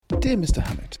Dear Mr.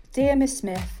 Hammett. Dear Miss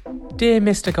Smith. Dear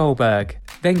Mr. Goldberg,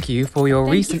 thank you for your Thank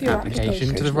you recent for your application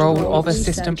to the application role of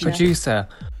assistant producer.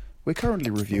 We're currently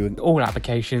reviewing All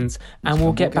applications, and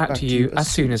we'll get back to you as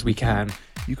soon as we can.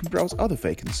 You can browse other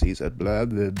vacancies at blah,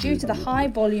 blah, blah, Due to the high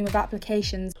volume of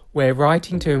applications, We're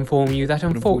writing to inform you that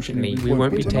unfortunately we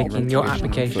won't be taking your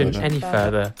application any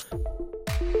further.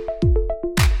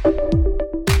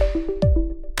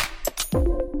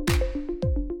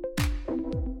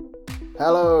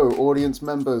 Hello, audience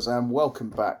members, and welcome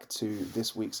back to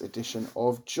this week's edition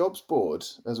of Jobs Board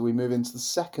as we move into the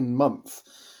second month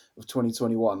of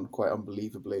 2021, quite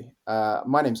unbelievably.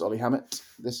 My name's Ollie Hammett.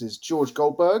 This is George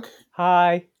Goldberg.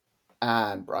 Hi.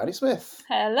 And Bridie Smith.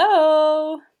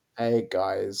 hello. Hey,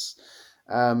 guys.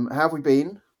 How have we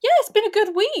been? Yeah, it's been a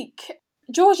good week.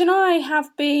 George and I have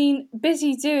been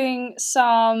busy doing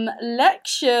some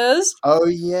lectures. Oh,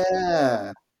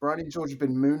 yeah. Bridie and George have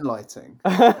been moonlighting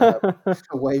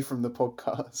away from the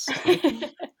podcast.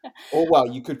 Or, well,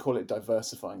 you could call it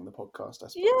diversifying the podcast, I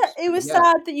suppose. Yeah, it was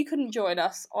sad that you couldn't join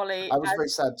us, Ollie. I was very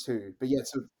sad too. But yeah,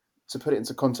 to put it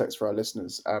into context for our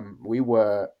listeners, we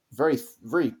were very,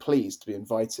 very pleased to be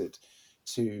invited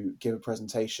to give a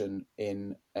presentation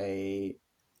in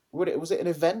was it an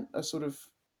event? A sort of...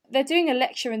 They're doing a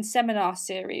lecture and seminar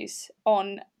series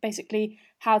on basically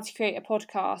how to create a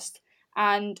podcast.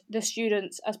 And the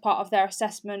students, as part of their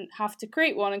assessment, have to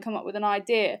create one and come up with an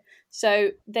idea. So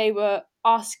they were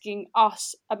asking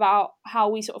us about how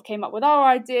we sort of came up with our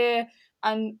idea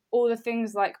and all the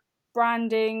things like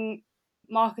branding,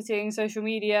 marketing, social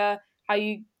media, how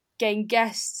you gain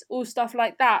guests, all stuff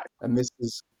like that. And this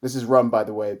is run, by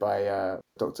the way, by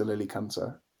Dr. Lily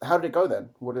Cantor. How did it go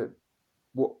then?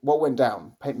 What went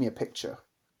down? Paint me a picture.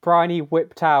 Bryony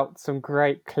whipped out some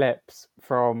great clips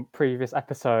from previous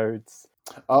episodes.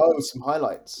 Oh, some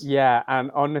highlights. Yeah,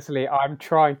 and honestly, I'm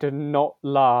trying to not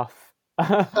laugh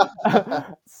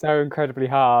so incredibly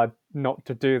hard not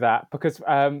to do that, because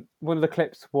one of the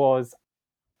clips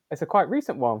it's a quite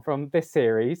recent one from this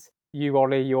series. You,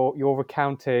 Ollie, you're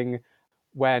recounting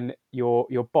when your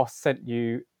boss sent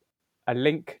you a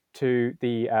link to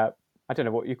the I don't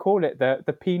know what you call it,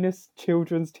 the penis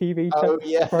children's TV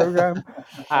program.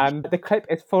 And the clip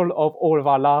is full of all of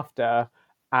our laughter,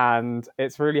 and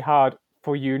it's really hard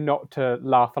for you not to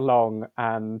laugh along.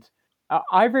 And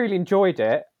I really enjoyed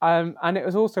it. And it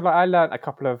was also like I learned a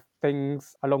couple of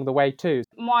things along the way too.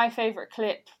 My favourite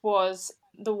clip was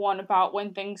the one about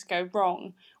when things go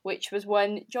wrong, which was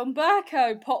when John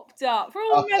Burko popped up. We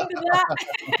all remember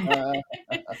that.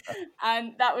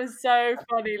 And that was so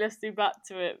funny listening back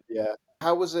to it. Yeah.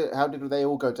 How was it? How did they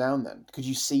all go down then? Could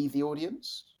you see the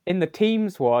audience? In the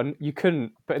Teams one, you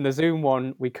couldn't, but in the Zoom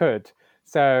one, we could.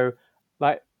 So,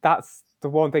 like, that's the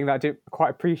one thing that I didn't quite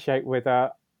appreciate with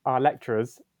our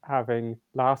lecturers having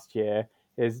last year,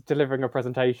 is delivering a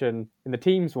presentation in the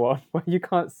Teams one where you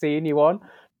can't see anyone.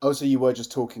 Oh, so you were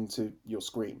just talking to your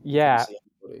screen? Yeah.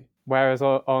 Whereas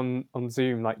on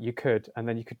Zoom, like, you could, and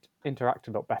then you could interact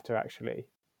a lot better, actually.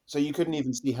 So you couldn't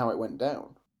even see how it went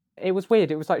down? It was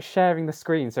weird. It was like sharing the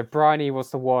screen. So Bryony was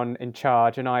the one in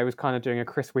charge, and I was kind of doing a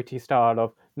Chris Whitty style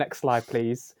of, next slide,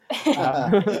 please.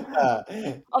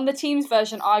 On the Teams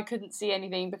version, I couldn't see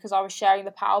anything because I was sharing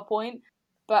the PowerPoint.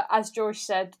 But as George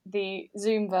said, the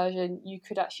Zoom version, you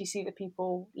could actually see the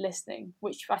people listening,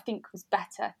 which I think was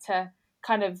better to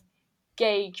kind of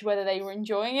gauge whether they were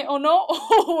enjoying it or not,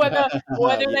 or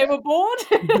whether they were bored.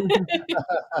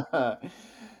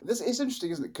 It's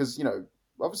interesting, isn't it? Because, you know,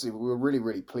 obviously we were really,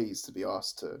 really pleased to be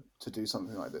asked to do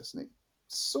something like this, and it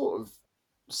sort of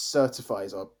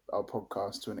certifies our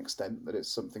podcast to an extent that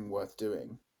it's something worth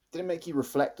doing. Did it make you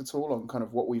reflect at all on kind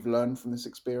of what we've learned from this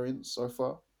experience so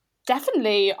far?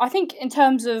 Definitely. I think in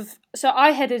terms of, so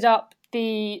I headed up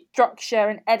the structure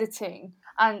and editing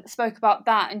and spoke about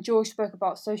that, and George spoke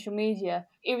about social media.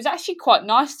 It was actually quite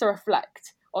nice to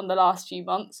reflect on the last few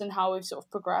months and how we've sort of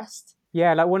progressed.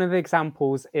 Yeah, like one of the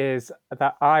examples is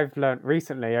that I've learned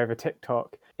recently over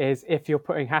TikTok is if you're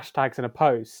putting hashtags in a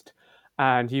post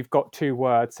and you've got two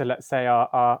words, so let's say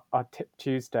our Tip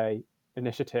Tuesday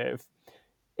initiative,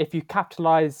 if you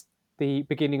capitalise the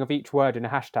beginning of each word in a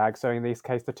hashtag, so in this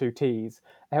case the two T's,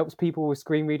 it helps people with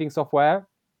screen reading software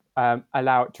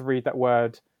allow it to read that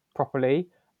word properly,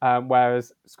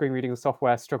 whereas screen reading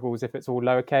software struggles if it's all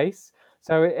lowercase.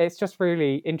 So it's just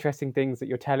really interesting things that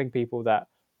you're telling people that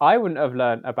I wouldn't have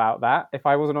learned about that if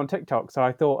I wasn't on TikTok. So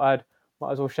I thought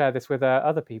might as well share this with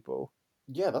other people.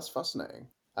 Yeah, that's fascinating.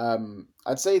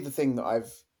 I'd say the thing that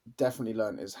I've definitely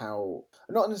learned is how,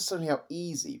 not necessarily how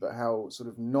easy, but how sort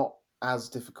of not as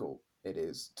difficult it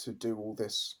is to do all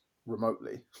this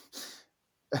remotely.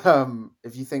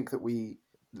 If you think that we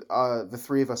the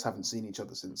three of us haven't seen each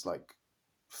other since like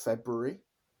February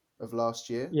of last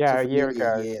year. Yeah, So a for year nearly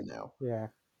ago. a year now. Yeah.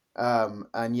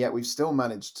 And yet we've still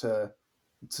managed to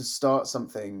start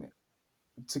something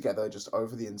together just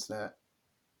over the internet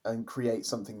and create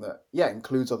something that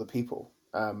includes other people.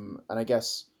 And I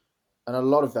guess, and a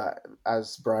lot of that,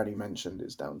 as Bryony mentioned,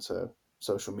 is down to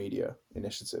social media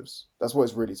initiatives. That's what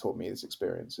it's really taught me, this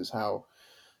experience, is how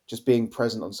just being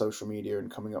present on social media and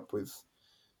coming up with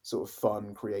sort of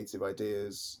fun, creative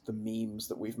ideas, the memes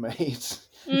that we've made.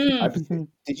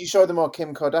 Did you show them our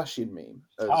Kim Kardashian meme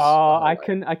as a Oh, I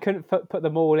highlight? couldn't put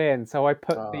them all in, so I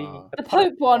put the The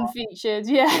Pope one featured,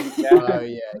 yeah. Oh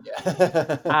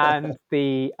yeah. and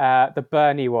the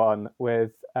Bernie one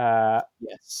with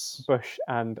Yes. Bush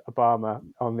and Obama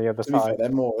on the other To be fair, side.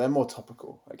 they're more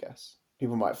topical, I guess.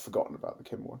 People might have forgotten about the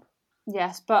Kim one.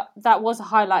 Yes, but that was a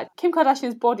highlight. Kim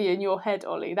Kardashian's body in your head,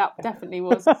 Ollie. That definitely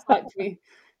was a sight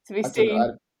to be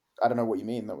seen. I don't know what you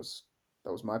mean. That was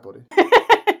my body.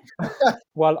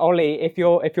 Well, Ollie, if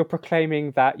you're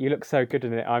proclaiming that you look so good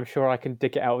in it, I'm sure I can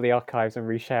dig it out of the archives and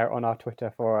reshare it on our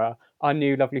Twitter for our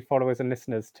new lovely followers and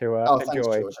listeners to Thanks,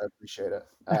 enjoy. George. I appreciate it.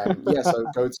 So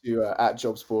go to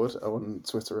 @JobsBoard on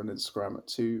Twitter and Instagram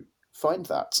to find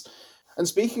that. And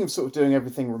speaking of sort of doing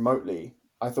everything remotely,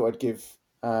 I thought I'd give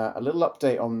a little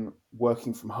update on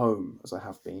working from home, as I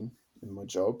have been in my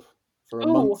job for a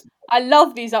month. I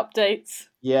love these updates.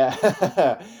 Yeah,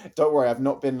 don't worry, I've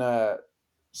not been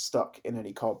stuck in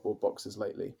any cardboard boxes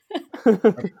lately. I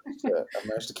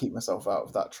managed to keep myself out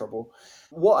of that trouble.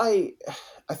 What I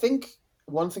think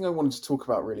one thing I wanted to talk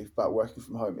about really about working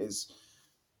from home is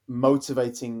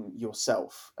motivating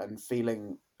yourself and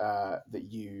feeling that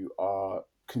you are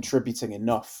contributing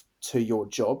enough to your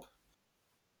job.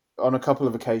 On a couple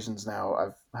of occasions now,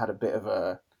 I've had a bit of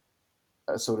a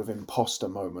sort of imposter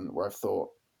moment where I've thought,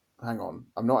 hang on,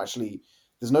 I'm not actually,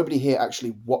 there's nobody here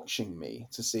actually watching me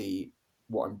to see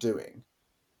what I'm doing.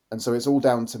 And so it's all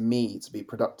down to me to be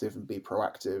productive and be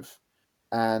proactive.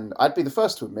 And I'd be the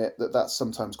first to admit that that's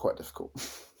sometimes quite difficult.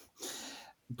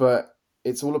 But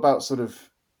it's all about sort of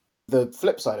the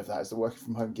flip side of that is that working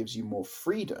from home gives you more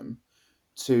freedom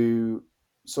to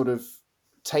sort of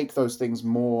take those things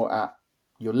more at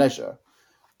your leisure.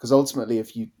 Because ultimately,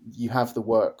 if you have the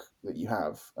work that you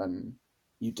have and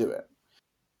you do it,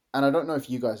 and I don't know if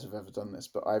you guys have ever done this,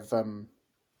 but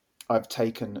I've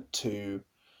taken to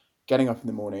getting up in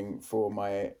the morning for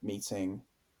my meeting,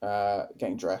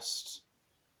 getting dressed,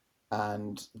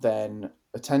 and then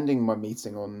attending my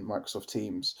meeting on Microsoft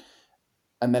Teams.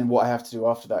 And then what I have to do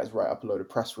after that is write up a load of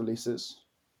press releases,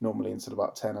 normally until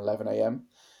about 10, 11 a.m.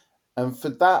 And for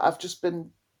that, I've just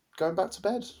been going back to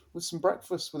bed with some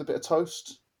breakfast, with a bit of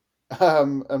toast,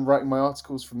 and writing my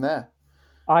articles from there.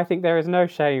 I think there is no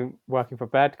shame working from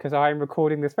bed because I'm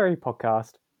recording this very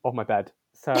podcast on my bed.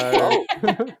 So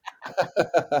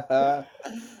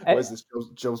What is this,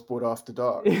 Jobs Board After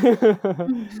Dark?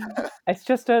 it's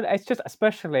just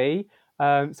especially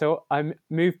so I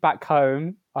moved back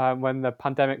home when the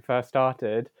pandemic first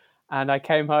started, and I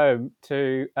came home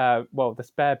to the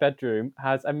spare bedroom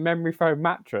has a memory foam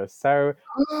mattress. So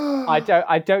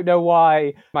I don't know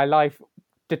why my life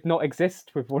did not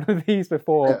exist with one of these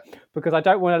before, because I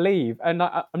don't want to leave, and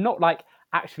I'm not like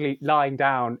actually lying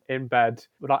down in bed,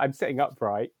 like I'm sitting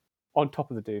upright on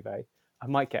top of the duvet. I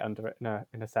might get under it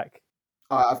in a sec.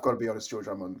 I've got to be honest, George,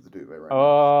 I'm under the duvet right now.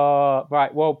 Oh,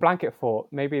 right. Well, blanket fort.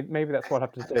 Maybe that's what I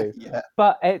have to do. Yeah.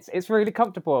 But it's really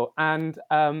comfortable, and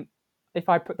if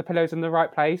I put the pillows in the right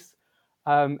place,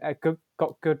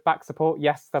 got good back support.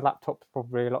 Yes, the laptop's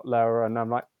probably a lot lower, and I'm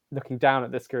like looking down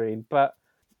at the screen. But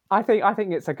I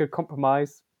think it's a good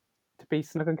compromise to be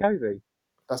snug and cozy.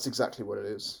 That's exactly what it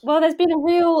is. Well, there's been a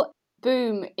real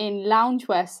boom in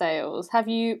loungewear sales. Have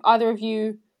you, either of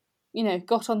you,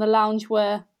 got on the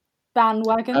loungewear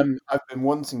bandwagon? I've been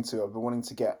wanting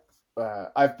to get.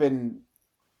 I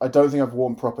don't think I've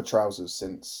worn proper trousers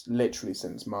since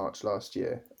March last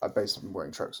year. I've basically been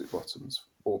wearing tracksuit bottoms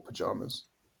or pajamas,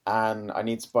 and I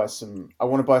need to buy some. I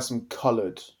want to buy some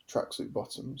coloured tracksuit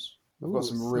bottoms. I've got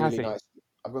some really snazzy. nice.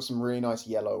 I've got some really nice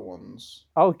yellow ones.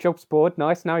 Oh, Jobs Board,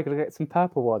 nice. Now you're gonna get some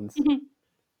purple ones.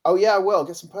 Oh yeah, I will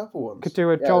get some purple ones. Could do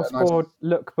a Jobs Board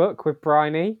lookbook with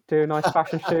Bryony. Do a nice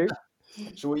fashion shoot.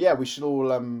 So we should all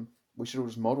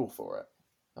just model for it.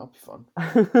 That'll be fun.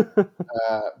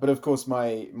 But of course,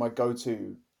 my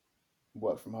go-to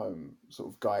work from home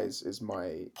sort of guys is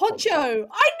my poncho.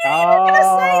 I knew you were going to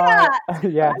say that.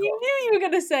 Yeah, I knew you were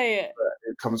going to say it.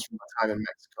 It comes from my time in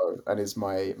Mexico and is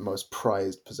my most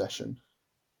prized possession.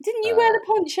 Didn't you wear the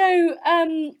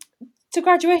poncho to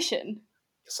graduation?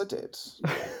 Yes, I did.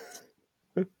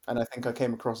 And I think I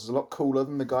came across as a lot cooler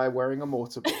than the guy wearing a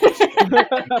mortarboard.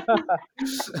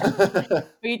 Well,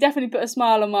 you definitely put a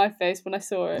smile on my face when I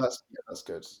saw it. That's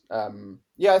good.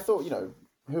 Yeah, I thought,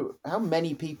 how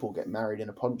many people get married in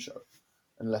a poncho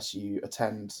unless you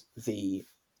attend the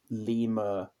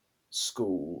Lima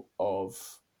School of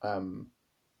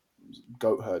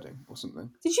goat herding or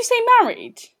something. Did you say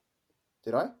married?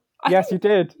 Did I? Yes, you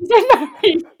did. You said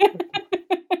married.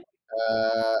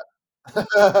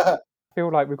 I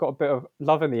feel like we've got a bit of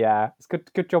love in the air. It's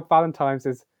good job Valentine's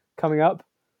is coming up.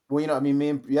 Well,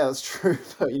 yeah, that's true.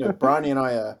 But, Bryony and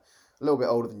I are a little bit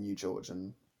older than you, George,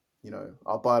 and,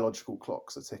 our biological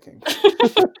clocks are ticking.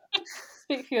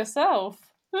 Speak for yourself.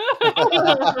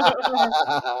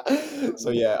 So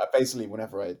yeah, basically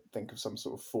whenever I think of some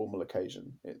sort of formal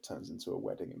occasion, it turns into a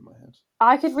wedding in my head.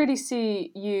 I could really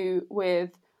see you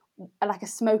with like a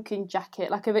smoking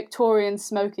jacket, like a Victorian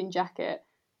smoking jacket.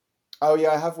 Oh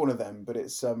yeah, I have one of them, but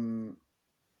it's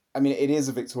it is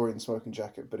a Victorian smoking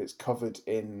jacket, but it's covered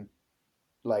in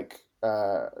like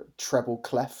treble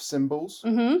clef symbols.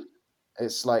 Mm-hmm.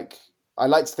 It's like, I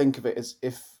like to think of it as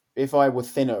if I were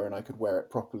thinner and I could wear it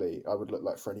properly, I would look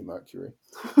like Freddie Mercury.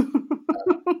 But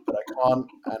I can't,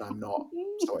 and I'm not,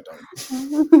 so I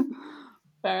don't.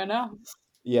 Fair enough.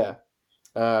 Yeah.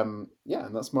 And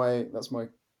that's my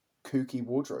kooky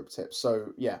wardrobe tip.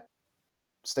 So yeah,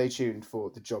 stay tuned for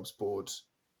the Jobs Board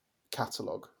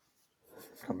catalogue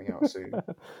coming out soon.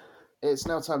 It's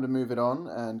now time to move it on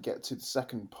and get to the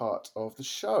second part of the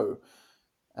show.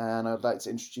 And I'd like to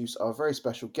introduce our very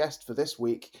special guest for this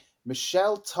week,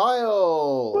 Michelle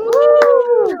Tile.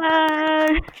 Hello.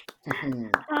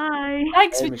 Hi.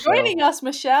 Thanks for joining us,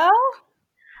 Michelle.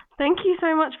 Thank you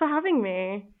so much for having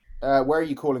me. Where are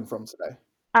you calling from today?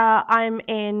 I'm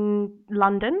in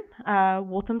London,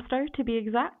 Walthamstow to be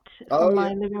exact, from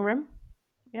my living room.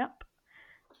 Yep.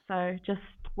 So just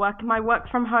work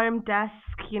from home desk,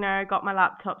 got my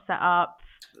laptop set up.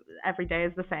 Every day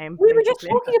is the same. We were just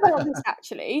talking about this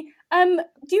actually.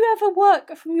 Do you ever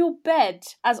work from your bed,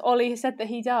 as Ollie has said that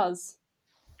he does?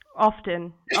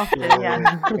 Often,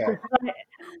 yeah. Okay.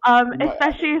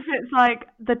 Especially if it's like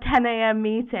the 10 a.m.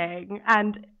 meeting,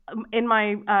 and in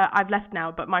my I've left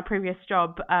now, but my previous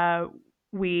job,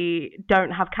 we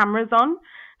don't have cameras on.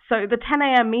 So the 10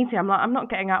 a.m. meeting, I'm not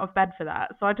getting out of bed for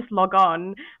that. So I just log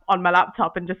on my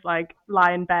laptop and just like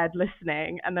lie in bed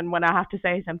listening. And then when I have to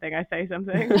say something, I say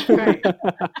something. It's great.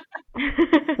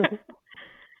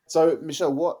 So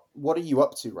Michelle, what are you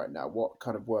up to right now? What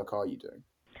kind of work are you doing?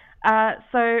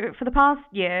 So for the past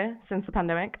year, since the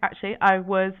pandemic, actually, I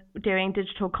was doing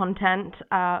digital content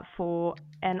for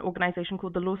an organisation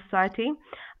called the Law Society,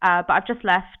 but I've just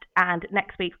left, and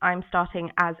next week I'm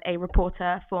starting as a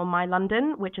reporter for My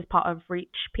London, which is part of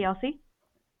Reach PLC.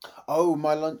 Oh,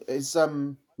 My London is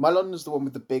My London is the one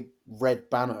with the big red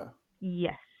banner.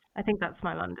 Yes, I think that's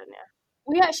My London. Yeah.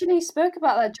 We actually spoke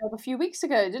about that job a few weeks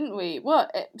ago, didn't we?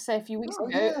 A few weeks ago?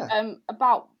 Yeah.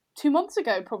 About 2 months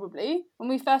ago, probably, when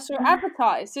we first saw it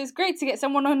advertised. So it's great to get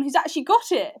someone on who's actually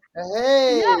got it.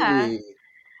 Hey!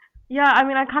 Yeah,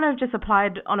 I kind of just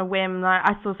applied on a whim. Like,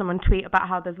 I saw someone tweet about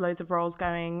how there's loads of roles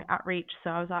going at Reach,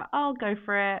 so I was like, I'll go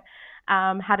for it.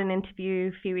 Had an interview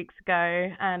a few weeks ago,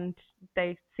 and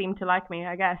they seemed to like me,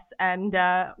 I guess, and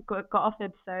got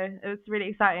offered. So it was really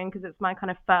exciting because it's my kind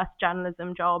of first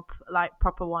journalism job, like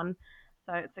proper one.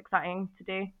 So it's exciting to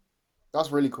do.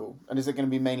 That's really cool. And is it going to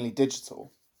be mainly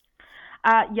digital?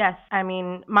 Yes,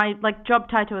 my job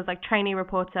title is like trainee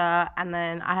reporter, and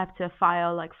then I have to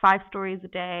file like 5 stories a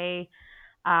day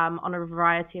on a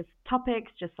variety of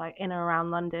topics, just like in and around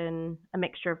London, a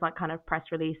mixture of like kind of press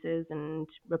releases and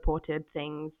reported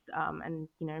things, and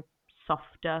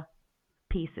softer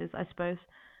pieces, I suppose.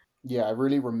 Yeah, I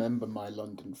really remember My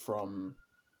London from,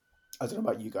 I don't know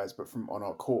about you guys, but from on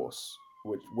our course,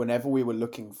 which whenever we were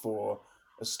looking for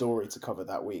a story to cover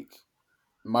that week,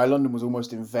 My London was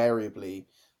almost invariably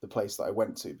the place that I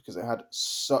went to because it had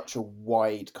such a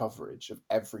wide coverage of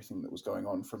everything that was going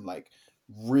on, from like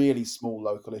really small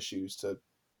local issues to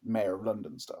Mayor of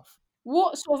London stuff.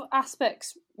 What sort of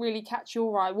aspects really catch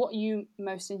your eye? What are you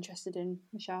most interested in,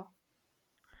 Michelle?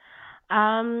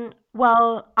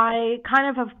 Well, I kind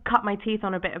of have cut my teeth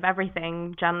on a bit of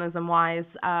everything journalism-wise.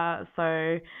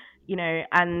 So,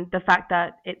 and the fact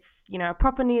that it's a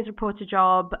proper news reporter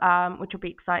job, which will be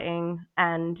exciting.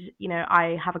 And,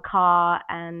 I have a car,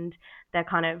 and they're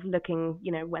kind of looking,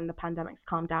 when the pandemic's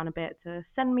calmed down a bit, to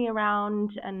send me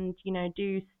around and,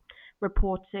 do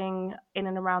reporting in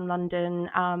and around London,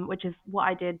 which is what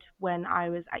I did when I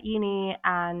was at uni.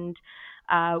 And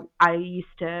I used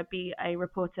to be a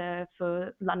reporter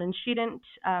for London Student,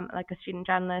 like a student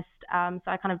journalist. So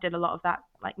I kind of did a lot of that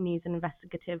like news and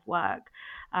investigative work.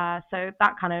 So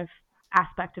that kind of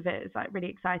aspect of it is like really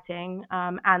exciting.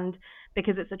 And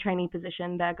because it's a trainee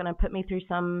position, they're going to put me through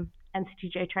some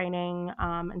NCTJ training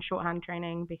and shorthand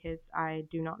training because I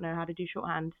do not know how to do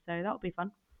shorthand. So that'll be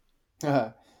fun.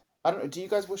 I don't know. Do you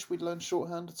guys wish we'd learned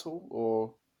shorthand at all,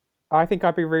 or? I think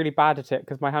I'd be really bad at it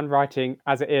because my handwriting,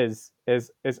 as it is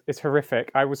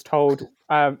horrific. I was told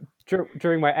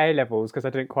during my A levels, because I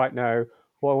didn't quite know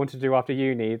what I wanted to do after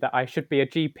uni, that I should be a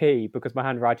GP because my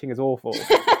handwriting is awful.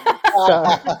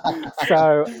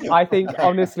 So I think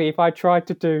honestly, if I tried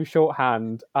to do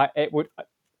shorthand, it would.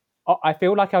 I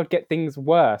feel like I would get things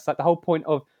worse. Like the whole point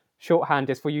of shorthand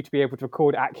is for you to be able to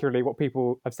record accurately what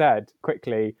people have said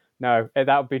quickly. No,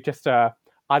 that would be just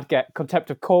I'd get contempt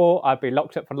of court. I'd be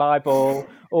locked up for libel,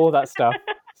 all that stuff.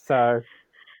 So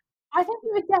I think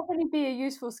it would definitely be a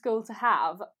useful skill to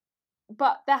have,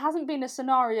 but there hasn't been a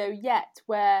scenario yet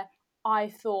where I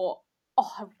thought,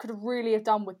 oh, I could have really have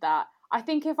done with that. I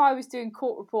think if I was doing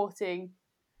court reporting,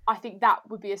 I think that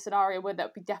would be a scenario where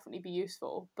that would definitely be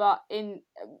useful. But in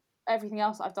everything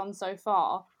else I've done so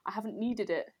far, I haven't needed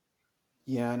it.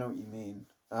 Yeah, I know what you mean.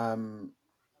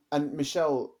 And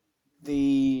Michelle,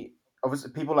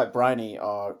 obviously people like Bryony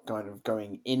are kind of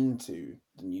going into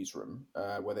the newsroom,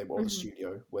 or the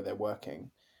studio where they're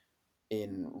working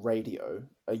in radio.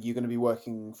 Are you going to be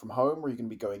working from home, or are you going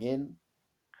to be going in?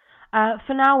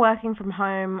 For now, working from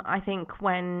home. I think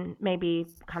when maybe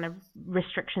kind of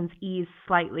restrictions ease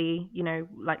slightly,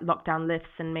 like lockdown lifts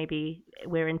and maybe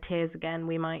we're in tiers again,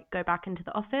 we might go back into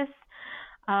the office,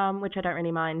 which I don't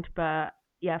really mind. But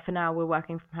yeah, for now we're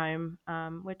working from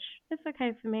home, which is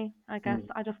okay for me, I guess.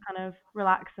 I just kind of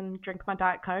relax and drink my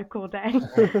Diet Coke all day.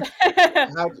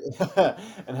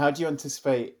 How do you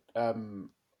anticipate,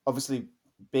 obviously,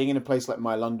 being in a place like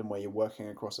My London where you're working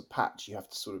across a patch, you have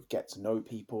to sort of get to know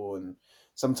people, and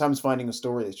sometimes finding a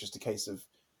story is just a case of,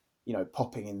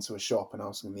 popping into a shop and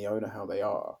asking the owner how they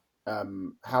are.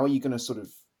 How are you going to sort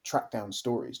of track down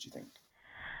stories, do you think?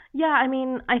 Yeah, I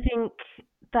mean, I think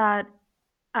that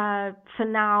for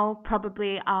now,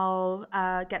 probably I'll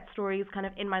get stories kind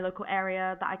of in my local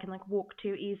area that I can like walk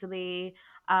to easily.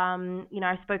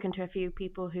 I've spoken to a few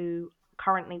people who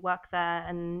currently work there,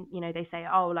 and they say,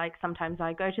 oh, like sometimes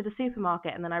I go to the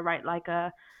supermarket and then I write like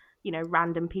a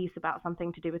random piece about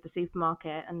something to do with the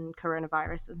supermarket and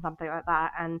coronavirus and something like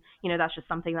that, and that's just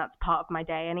something that's part of my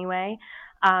day anyway.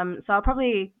 So I'll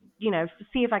probably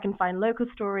see if I can find local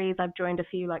stories. I've joined a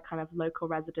few like kind of local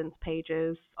residents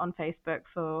pages on Facebook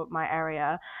for my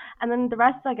area. And then the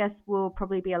rest, I guess, will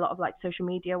probably be a lot of like social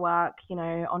media work,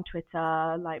 on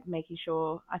Twitter, like making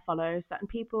sure I follow certain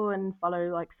people and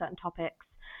follow like certain topics.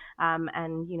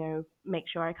 And, make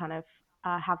sure I kind of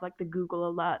have like the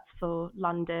Google alerts for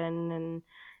London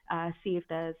and see if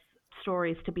there's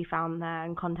stories to be found there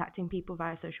and contacting people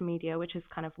via social media, which is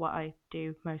kind of what I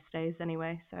do most days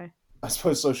anyway. So I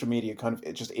suppose social media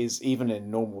it just is, even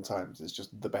in normal times, it's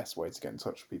just the best way to get in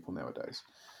touch with people nowadays.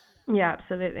 Yeah,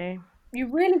 absolutely.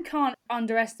 You really can't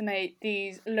underestimate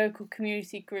these local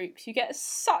community groups. You get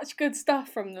such good stuff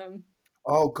from them.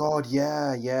 Oh God,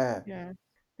 yeah. Yeah.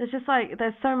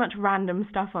 There's so much random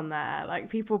stuff on there.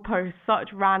 Like people post such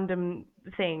random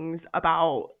things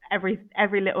about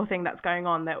every little thing that's going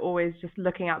on. They're always just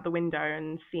looking out the window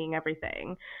and seeing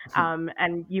everything.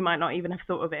 And you might not even have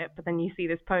thought of it, but then you see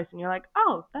this post and you're like,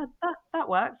 oh, that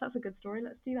works. That's a good story.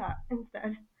 Let's do that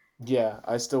instead. Yeah,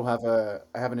 I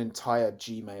have an entire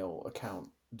Gmail account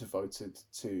devoted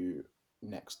to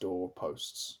Nextdoor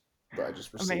posts that I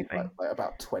just receive like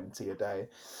about 20 a day.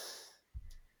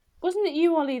 Wasn't it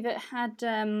you, Ollie, that had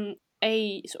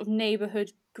a sort of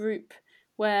neighbourhood group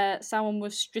where someone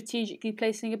was strategically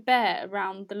placing a bear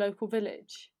around the local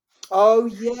village? Oh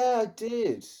yeah, I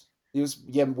did. It was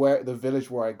where the village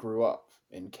where I grew up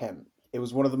in Kent. It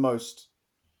was one of the most.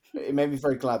 It made me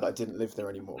very glad that I didn't live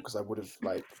there anymore, because I would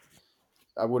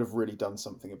have really done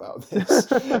something about this.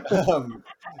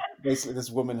 Basically,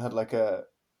 this woman had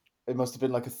it must have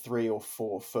been like a 3 or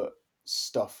 4 foot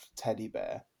stuffed teddy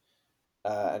bear.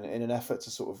 And in an effort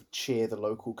to sort of cheer the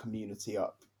local community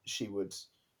up, she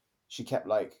kept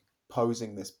like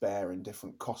posing this bear in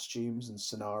different costumes and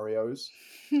scenarios,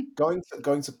 going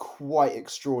to quite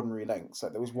extraordinary lengths.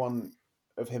 Like there was one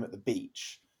of him at the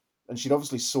beach, and she'd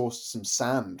obviously sourced some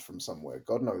sand from somewhere,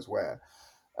 God knows where.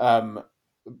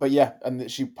 But yeah, and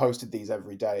she posted these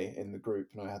every day in the group,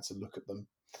 and I had to look at them.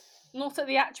 Not at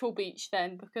the actual beach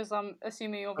then, because I'm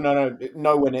assuming you're... No,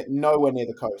 nowhere near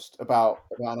the coast. About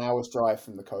an hour's drive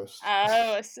from the coast.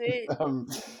 Oh, I see.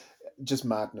 just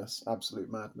madness,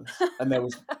 absolute madness. And there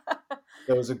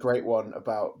was a great one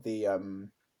about the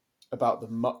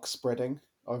muck spreading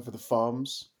over the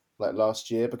farms like last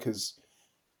year, because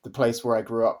the place where I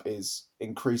grew up is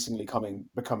increasingly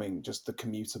becoming just the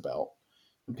commuter belt,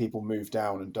 and people move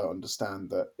down and don't understand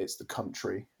that it's the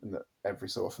country and that every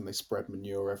so often they spread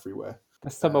manure everywhere. The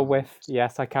summer whiff,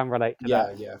 yes, I can relate to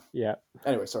that. Yeah.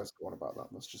 Anyway, sorry to go on about that.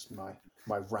 That's just my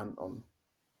rant on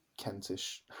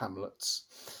Kentish hamlets.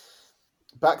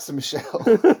 Back to Michelle.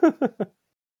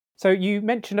 So you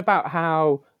mentioned about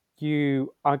how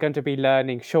you are going to be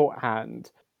learning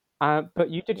shorthand, but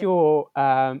you did you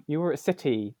were at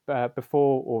City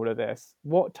before all of this.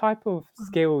 What type of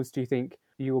skills do you think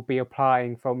you will be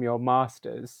applying from your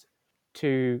masters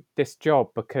to this job?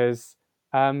 Because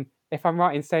if I'm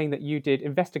right in saying that you did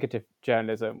investigative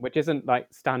journalism, which isn't like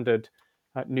standard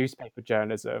newspaper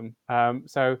journalism,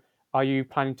 so are you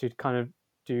planning to kind of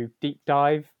do deep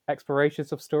dive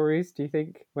explorations of stories, do you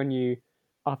think,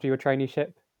 after your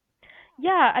traineeship?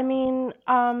 Yeah, I mean,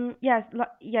 yes,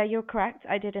 yeah, you're correct.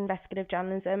 I did investigative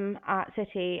journalism at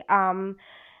City,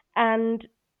 and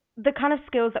the kind of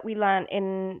skills that we learn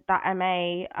in that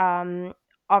MA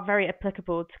are very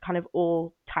applicable to kind of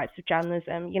all types of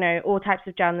journalism. You know, all types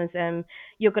of journalism,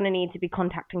 you're going to need to be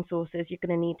contacting sources, you're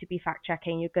going to need to be fact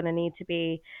checking, you're going to need to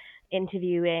be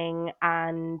interviewing,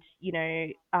 and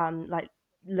like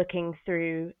looking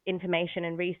through information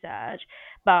and research.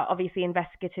 But obviously,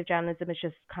 investigative journalism is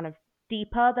just kind of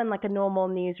deeper than like a normal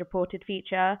news reported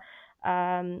feature,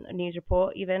 a news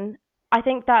report even. I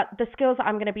think that the skills that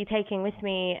I'm going to be taking with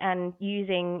me and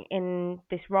using in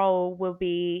this role will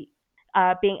be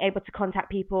being able to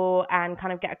contact people and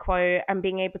kind of get a quote, and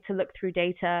being able to look through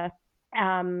data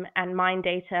and mine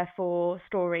data for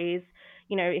stories.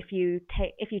 You know, if you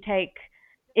take,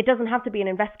 it doesn't have to be an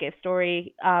investigative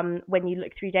story when you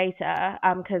look through data,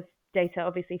 because data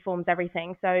obviously forms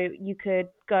everything. So you could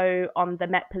go on the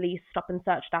Met Police Stop and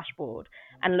Search dashboard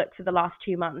and look for the last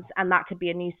 2 months, and that could be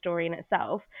a news story in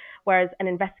itself. Whereas an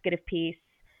investigative piece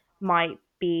might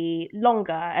be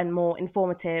longer and more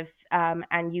informative,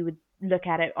 and you would look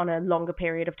at it on a longer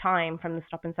period of time from the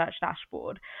Stop and Search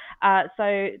dashboard.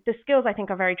 So the skills, I think,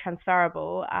 are very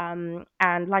transferable.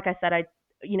 And like I said,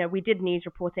 we did news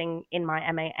reporting in my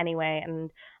MA anyway,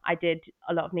 and I did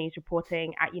a lot of news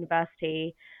reporting at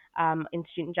university in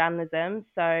student journalism.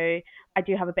 So I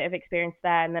do have a bit of experience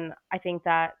there. And then I think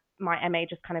that my MA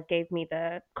just kind of gave me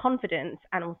the confidence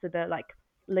and also the like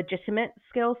legitimate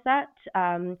skill set,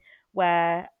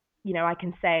 where, I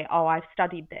can say, oh, I've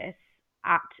studied this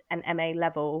at an MA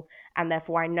level and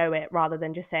therefore I know it, rather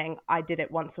than just saying I did it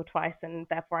once or twice and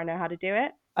therefore I know how to do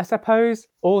it. I suppose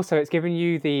also it's given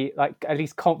you the at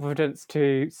least confidence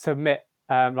to submit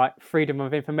freedom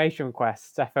of information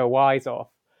requests, FOIs off.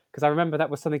 Because I remember that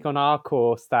was something on our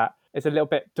course that is a little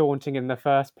bit daunting in the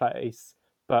first place,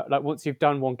 but like once you've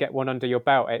done one, get one under your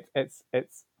belt, it's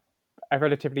a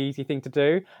relatively easy thing to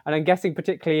do. And I'm guessing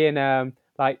particularly in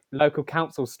local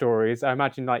council stories, I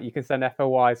imagine you can send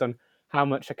FOIs on how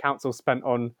much a council spent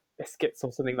on biscuits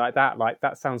or something like that. Like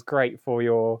that sounds great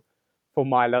for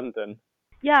My London.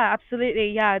 Yeah,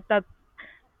 absolutely. Yeah, that's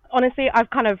honestly, I've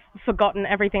kind of forgotten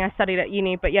everything I studied at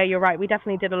uni, but yeah, you're right. We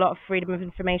definitely did a lot of freedom of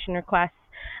information requests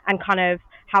and kind of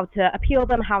how to appeal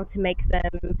them, how to make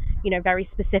them, very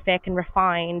specific and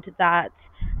refined, that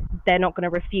they're not going to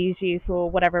refuse you for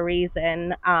whatever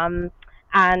reason. And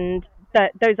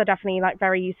those are definitely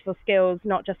very useful skills,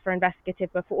 not just for investigative,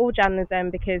 but for all journalism,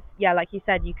 because yeah, like you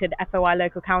said, you could FOI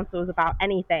local councils about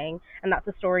anything, and that's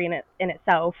a story in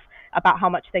itself about how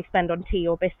much they spend on tea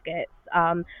or biscuits.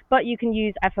 But you can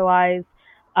use FOIs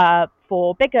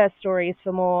for bigger stories,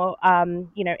 for more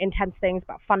intense things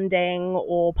about funding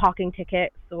or parking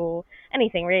tickets or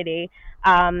anything really,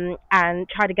 and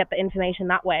try to get the information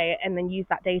that way, and then use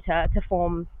that data to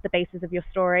form the basis of your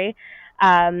story.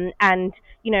 And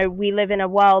we live in a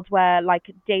world where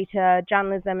data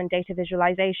journalism and data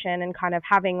visualization and kind of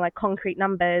having concrete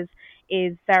numbers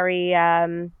is very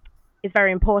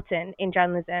important in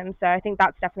journalism. So I think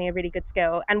that's definitely a really good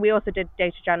skill. And we also did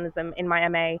data journalism in my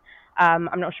MA.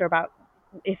 I'm not sure about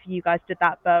if you guys did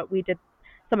that, but we did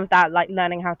some of that,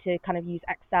 learning how to kind of use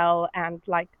Excel and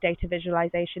data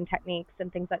visualization techniques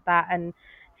and things like that, and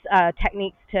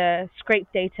techniques to scrape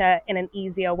data in an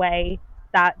easier way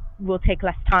that will take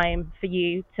less time for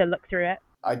you to look through it.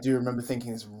 I do remember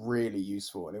thinking it's really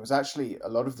useful, and it was actually a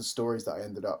lot of the stories that I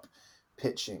ended up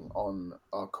pitching on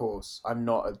our course. I'm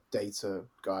not a data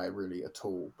guy really at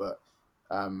all, but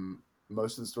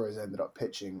most of the stories I ended up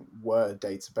pitching were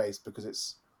data-based,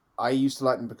 because I used to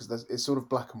like them because it's sort of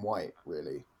black and white,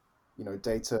 really.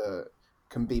 Data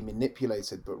can be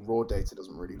manipulated, but raw data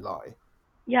doesn't really lie.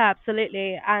 Yeah,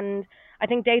 absolutely. And I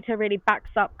think data really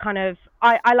backs up kind of,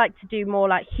 I like to do more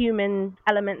like human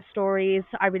element stories.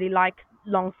 I really like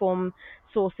long form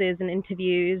sources and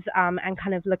interviews, and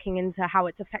kind of looking into how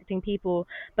it's affecting people.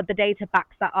 But the data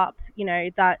backs that up,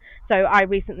 that. So I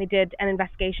recently did an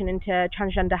investigation into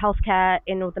transgender healthcare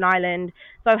in Northern Ireland.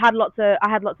 So I had lots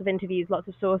of interviews, lots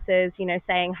of sources,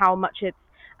 saying how much it's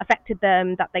affected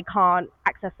them, that they can't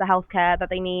access the healthcare that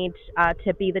they need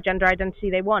to be the gender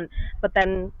identity they want. But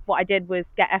then what I did was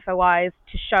get FOIs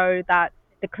to show that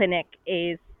the clinic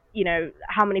is,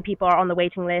 how many people are on the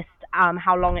waiting list,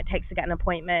 how long it takes to get an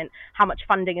appointment, how much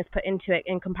funding is put into it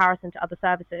in comparison to other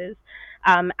services.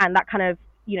 And that kind of,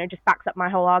 just backs up my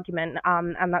whole argument.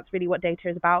 And that's really what data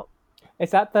is about.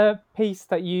 Is that the piece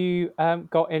that you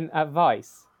got in at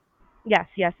Vice? Yes,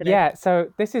 it is. Yeah,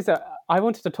 so I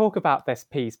wanted to talk about this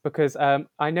piece because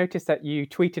I noticed that you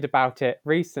tweeted about it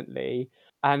recently,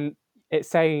 and it's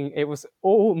saying it was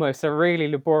almost a really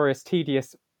laborious,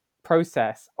 tedious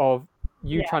process of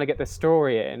you trying to get the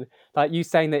story in. Like you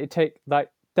saying that it took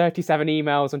like 37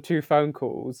 emails and 2 phone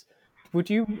calls. Would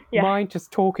you mind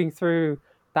just talking through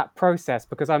that process?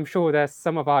 Because I'm sure there's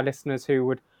some of our listeners who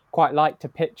would quite like to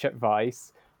pitch at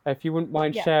Vice. If you wouldn't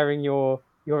mind sharing your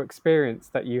experience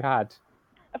that you had.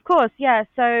 Of course, yeah.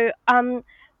 So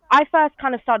I first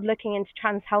kind of started looking into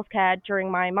trans healthcare during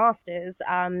my master's.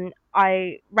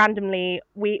 I randomly,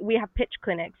 we have pitch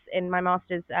clinics in my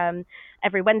master's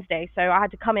every Wednesday. So I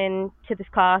had to come in to this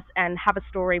class and have a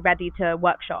story ready to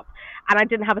workshop. And I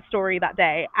didn't have a story that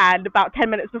day. And about 10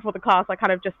 minutes before the class, I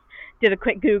kind of just did a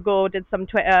quick Google, did some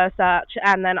Twitter search,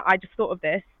 and then I just thought of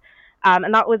this.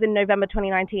 And that was in November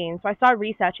 2019. So I started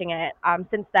researching it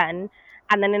since then.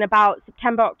 And then in about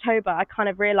September, October, I kind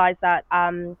of realized that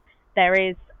there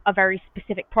is a very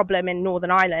specific problem in Northern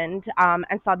Ireland,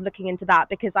 and started looking into that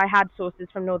because I had sources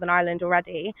from Northern Ireland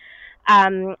already.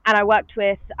 And I worked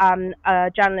with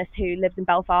a journalist who lives in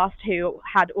Belfast who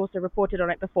had also reported on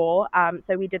it before.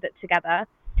 So we did it together.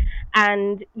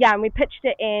 And we pitched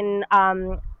it in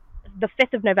the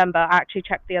 5th of November. I actually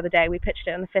checked the other day. We pitched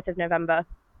it on the 5th of November.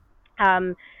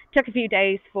 Took a few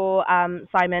days for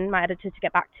Simon, my editor, to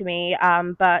get back to me,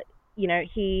 but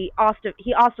he asked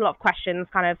a lot of questions,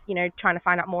 kind of trying to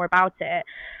find out more about it.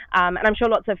 And I'm sure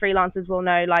lots of freelancers will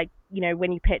know, like,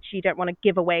 when you pitch, you don't want to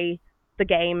give away the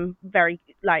game very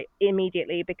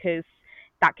immediately, because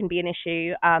that can be an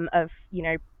issue of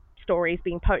stories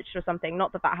being poached or something.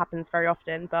 Not that happens very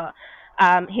often, but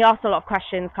he asked a lot of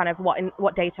questions, kind of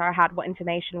what data I had, what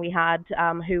information we had,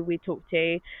 who we talked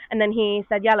to, and then he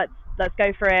said, let's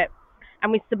go for it.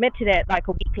 And we submitted it like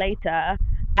a week later,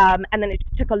 and then it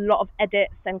just took a lot of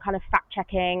edits and kind of fact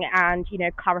checking and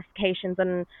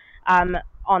clarifications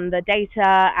on the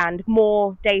data, and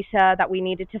more data that we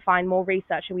needed to find, more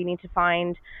research that we need to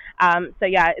find.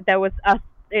 There was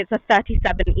it's a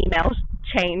 37 email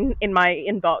chain in my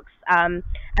inbox, and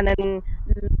then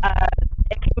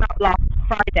it came out last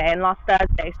Friday, and last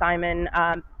Thursday Simon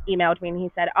emailed me and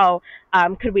he said,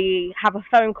 could we have a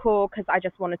phone call, because I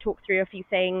just want to talk through a few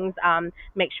things,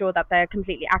 make sure that they're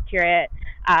completely accurate.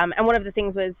 And one of the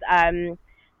things was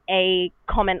a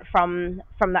comment from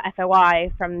the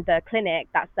FOI, from the clinic,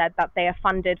 that said that they are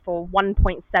funded for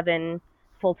 1.7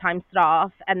 full-time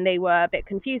staff, and they were a bit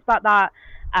confused about that,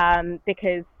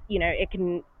 because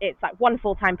it's like one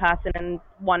full-time person and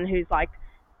one who's like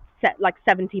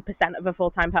 70% of a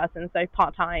full-time person, so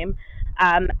part-time,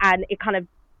 and it kind of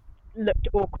looked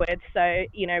awkward. So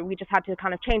we just had to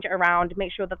kind of change it around,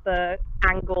 make sure that the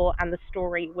angle and the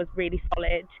story was really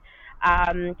solid.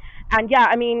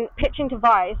 Pitching to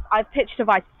Vice, I've pitched to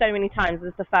Vice so many times. This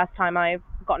is the first time I've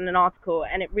gotten an article,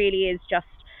 and it really is just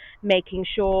making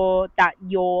sure that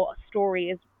your story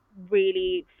is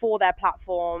really for their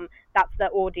platform, that's their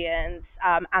audience,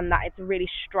 and that it's a really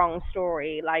strong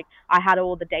story. Like, I had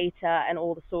all the data and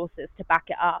all the sources to back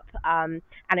it up, and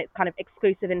it's kind of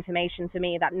exclusive information to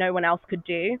me that no one else could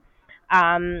do.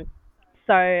 And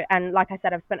like I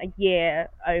said, I've spent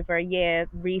over a year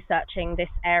researching this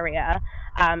area,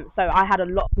 so I had a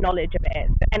lot of knowledge of it.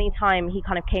 So anytime he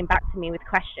kind of came back to me with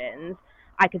questions,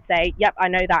 I could say, yep, I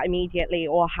know that immediately,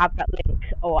 or have that link,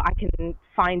 or I can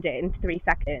find it in 3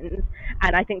 seconds.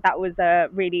 And I think that was a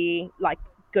really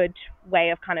good way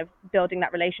of kind of building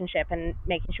that relationship and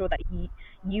making sure that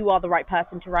you are the right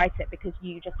person to write it, because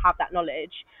you just have that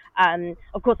knowledge.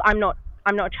 Of course, I'm not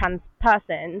a trans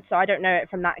person, so I don't know it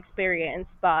from that experience,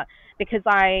 but because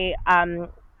I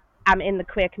am in the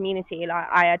queer community, like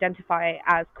I identify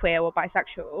as queer or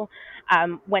bisexual,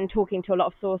 when talking to a lot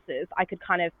of sources, I could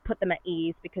kind of put them at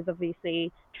ease because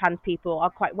obviously trans people are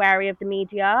quite wary of the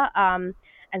media. And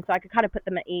so I could kind of put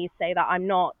them at ease, say that I'm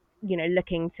not,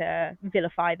 looking to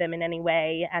vilify them in any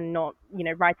way and not,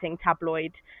 writing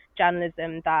tabloid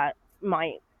journalism that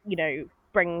might,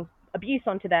 bring abuse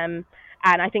onto them.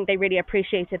 And I think they really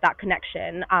appreciated that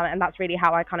connection. And that's really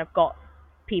how I kind of got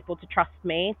people to trust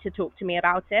me to talk to me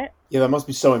about it. Yeah, that must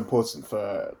be so important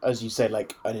for, as you say,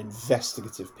 like an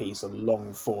investigative piece, a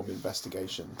long form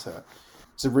investigation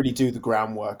to really do the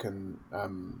groundwork and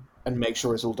make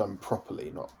sure it's all done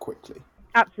properly, not quickly.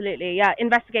 Absolutely, yeah.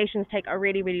 Investigations take a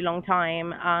really, really long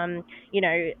time.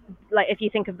 Like if you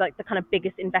think of like the kind of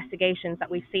biggest investigations that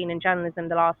we've seen in journalism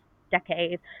the last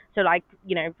decade, so like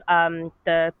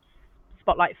the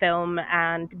Spotlight film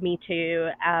and Me Too,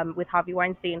 with Harvey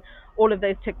Weinstein, all of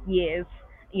those took years,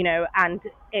 and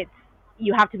it's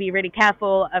you have to be really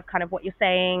careful of kind of what you're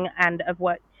saying and of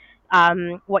what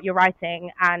you're writing,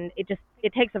 and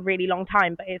it takes a really long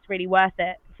time, but it's really worth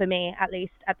it for me, at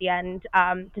least at the end,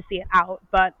 to see it out.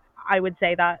 But I would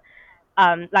say that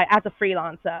like as a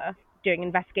freelancer, doing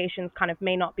investigations kind of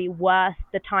may not be worth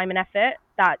the time and effort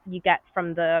that you get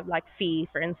from the like fee,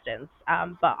 for instance.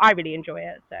 But I really enjoy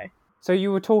it. So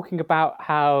you were talking about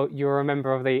how you're a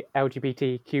member of the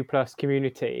LGBTQ plus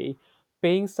community.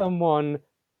 Being someone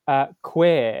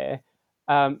queer,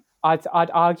 I'd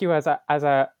argue as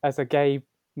a gay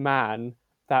man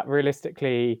that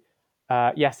realistically,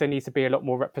 yes, there needs to be a lot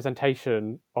more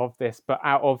representation of this. But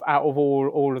out of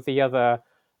all of the other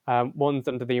ones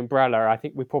under the umbrella, I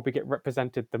think we probably get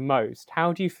represented the most.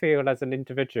 How do you feel as an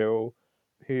individual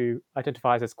who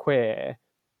identifies as queer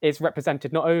is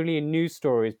represented not only in news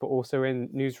stories but also in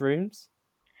newsrooms?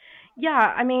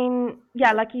 Yeah, I mean,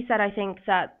 yeah, like you said, I think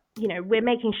that, we're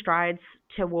making strides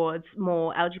towards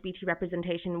more LGBT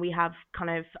representation. We have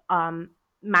kind of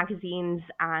magazines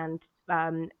and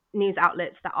news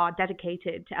outlets that are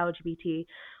dedicated to LGBT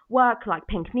work, like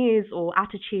Pink News or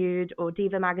Attitude or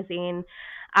Diva Magazine,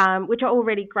 which are all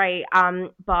really great.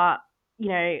 But,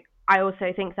 I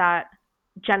also think that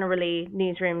generally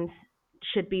newsrooms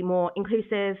should be more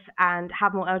inclusive and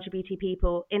have more LGBT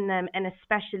people in them, and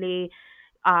especially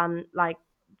like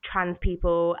trans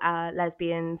people,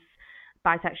 lesbians,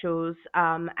 bisexuals,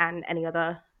 and any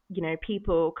other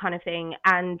people kind of thing.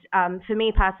 And for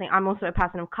me personally, I'm also a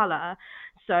person of color,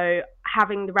 so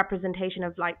having the representation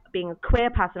of like being a queer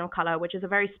person of color, which is a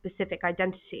very specific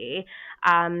identity,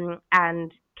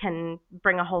 and can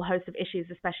bring a whole host of issues,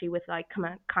 especially with like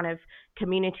kind of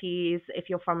communities, if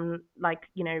you're from like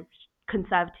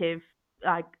conservative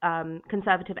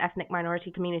conservative ethnic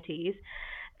minority communities,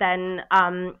 then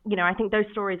I think those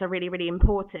stories are really, really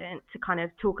important to kind of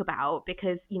talk about,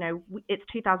 because it's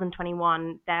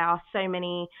 2021. There are so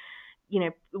many,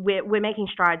 we're making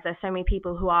strides. There's so many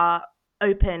people who are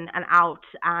open and out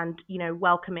and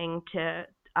welcoming to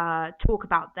talk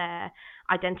about their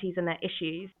identities and their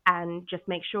issues, and just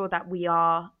make sure that we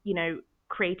are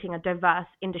creating a diverse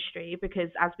industry, because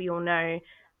as we all know,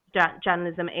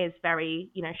 journalism is very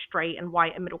straight and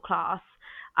white and middle class.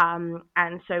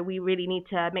 And so we really need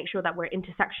to make sure that we're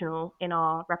intersectional in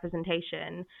our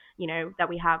representation, that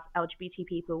we have LGBT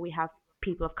people, we have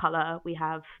people of color, we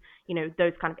have,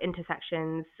 those kind of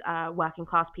intersections, working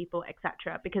class people,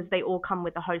 etc., because they all come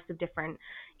with a host of different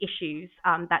issues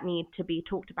that need to be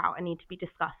talked about and need to be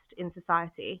discussed in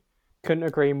society. Couldn't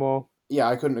agree more. Yeah,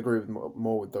 I couldn't agree with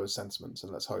more with those sentiments,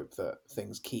 and let's hope that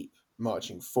things keep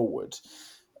marching forward.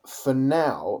 For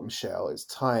now, Michelle, it's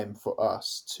time for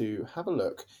us to have a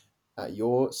look at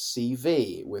your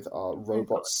CV with our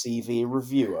robot CV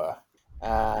reviewer.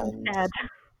 And,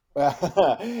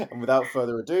 and without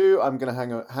further ado, I'm going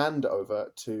to hand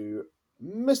over to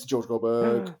Mr. George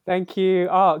Goldberg. Thank you.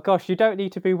 Oh gosh, you don't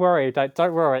need to be worried. Like,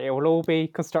 don't worry, it will all be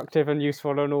constructive and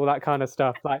useful and all that kind of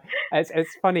stuff. Like,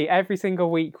 it's funny, every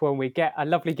single week when we get a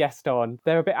lovely guest on,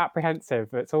 they're a bit apprehensive.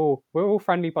 We're all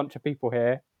friendly bunch of people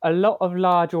here. A lot of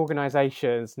large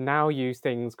organisations now use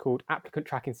things called applicant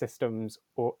tracking systems,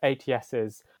 or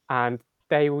ATSs, and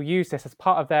they will use this as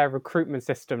part of their recruitment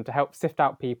system to help sift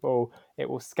out people. It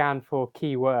will scan for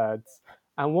keywords,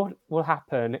 and what will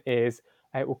happen is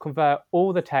it will convert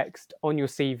all the text on your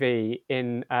CV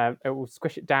it will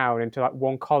squish it down into like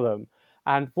one column.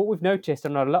 And what we've noticed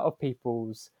on a lot of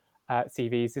people's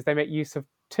CVs is they make use of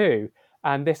two.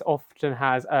 And this often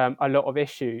has a lot of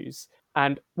issues.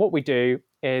 And what we do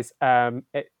is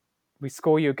we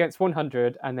score you against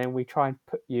 100, and then we try and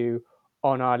put you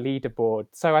on our leaderboard.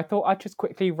 So I thought I'd just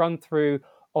quickly run through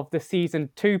of the season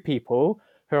 2 people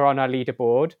who are on our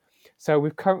leaderboard. So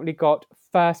we've currently got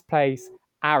first place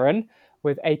Aaron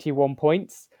with 81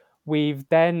 points. We've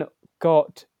then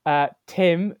got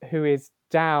Tim, who is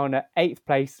down at 8th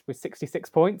place with 66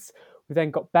 points. We've then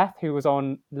got Beth, who was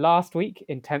on last week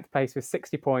in 10th place with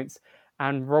 60 points,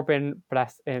 and Robin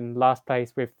Bless in last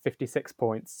place with 56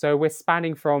 points. So we're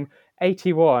spanning from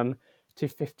 81 to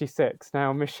 56.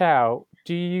 Now, Michelle,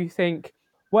 do you think,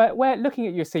 where looking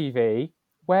at your CV,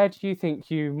 where do you think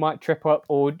you might trip up,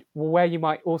 or where you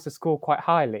might also score quite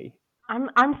highly? I'm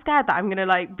scared that I'm gonna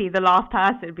like be the last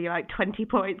person, be like 20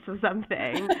 points or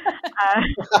something.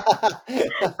 That's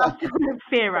kind of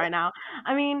fear right now.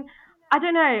 I mean, I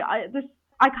don't know.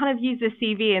 I kind of use this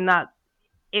CV in that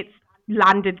it's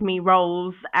landed me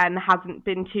roles and hasn't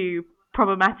been too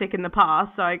problematic in the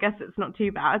past, so I guess it's not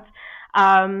too bad.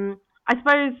 I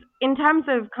suppose in terms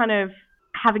of kind of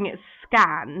having it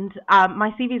scanned,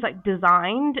 my CV is like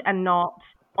designed and not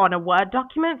on a Word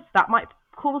document, so that might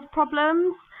cause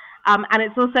problems. And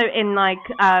it's also in like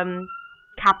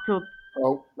capital.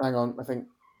 Oh, hang on. I think,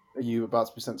 are you about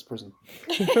to be sent to prison?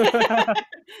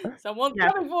 Someone's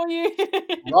coming for you.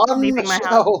 Run, Leaving my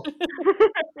house.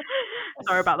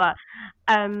 Sorry about that.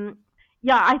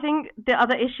 Yeah, I think the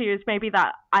other issue is maybe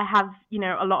that I have,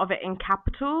 a lot of it in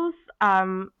capitals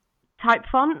type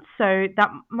fonts, so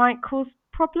that might cause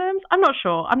problems. I'm not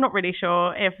sure. I'm not really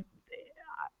sure if,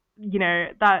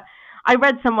 that I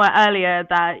read somewhere earlier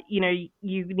that, you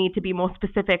need to be more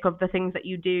specific of the things that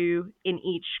you do in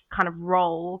each kind of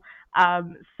role.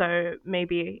 So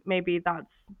maybe that's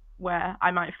where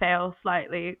I might fail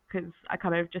slightly, because I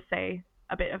kind of just say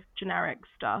a bit of generic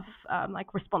stuff,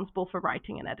 like responsible for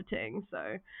writing and editing.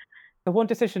 So the one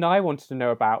decision I wanted to know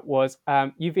about was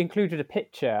you've included a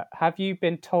picture. Have you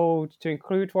been told to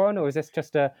include one, or is this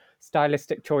just a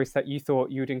stylistic choice that you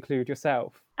thought you'd include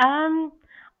yourself?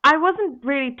 I wasn't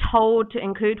really told to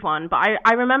include one, but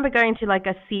I remember going to like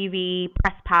a CV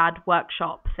press pad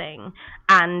workshop thing,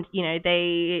 and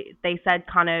they said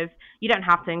kind of, you don't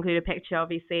have to include a picture,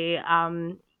 obviously,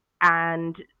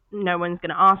 and no one's going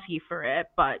to ask you for it,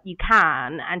 but you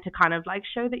can, and to kind of like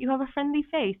show that you have a friendly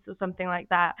face or something like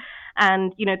that.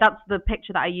 And that's the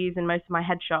picture that I use in most of my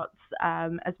headshots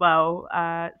as well.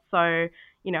 So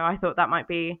I thought that might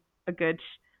be a good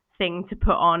thing to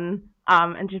put on,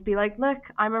 and just be like, look,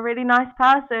 I'm a really nice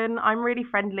person, I'm really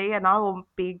friendly, and I will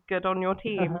be good on your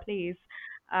team, please.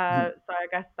 So I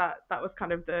guess that was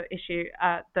kind of the issue,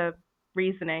 the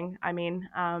reasoning. I mean,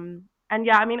 and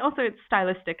yeah, I mean, also it's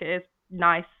stylistic. It is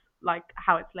nice, like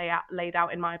how it's laid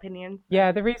out, in my opinion. So.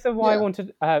 Yeah, the reason why I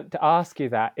wanted to ask you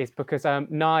that is because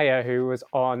Naya, who was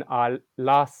on our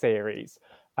last series,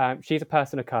 she's a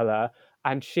person of colour,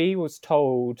 and she was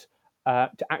told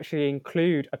to actually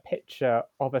include a picture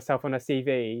of herself on her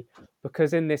CV,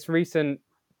 because in this recent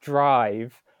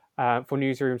drive for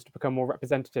newsrooms to become more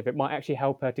representative, it might actually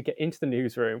help her to get into the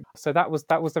newsroom. So that was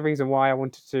the reason why I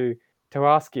wanted to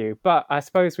ask you. But I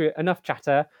suppose we're enough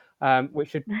chatter. We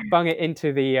should bung it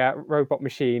into the robot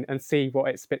machine and see what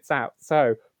it spits out.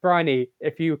 So, Bryony,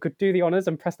 if you could do the honours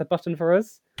and press the button for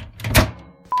us.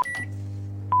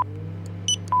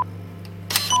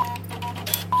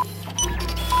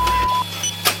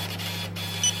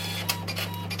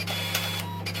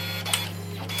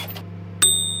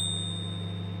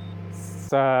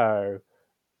 So,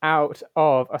 out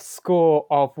of a score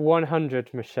of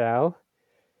 100, Michelle,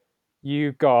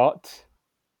 you got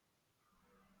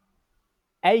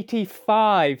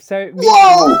 85. So it means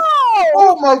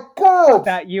oh my god!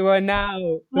 that you are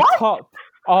now the top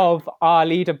of our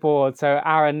leaderboard. So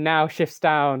Aaron now shifts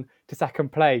down to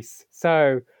second place.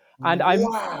 So, and I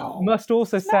must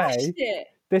also say,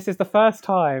 this is the first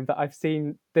time that I've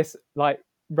seen this like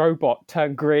robot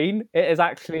turn green. It is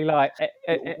actually like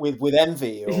with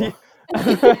envy. Or...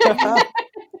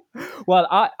 Well,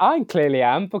 I clearly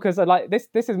am, because I like this.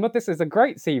 This is a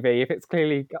great CV if it's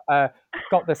clearly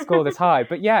got the score this high.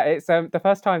 But yeah, it's the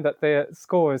first time that the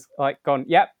score has like gone.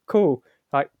 Yep, cool,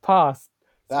 like passed.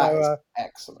 That is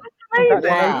excellent.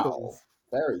 Wow.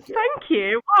 Very good. Thank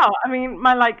you. Wow. I mean,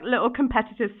 my like little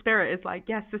competitive spirit is like,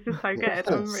 yes, this is so good.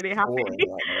 I'm really happy.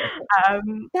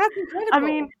 That's incredible. I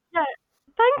mean, yeah.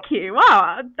 Thank you.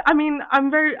 Wow. I mean, I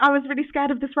was really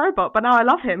scared of this robot, but now I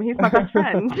love him. He's my best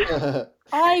friend.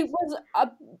 I'm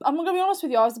going to be honest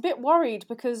with you, I was a bit worried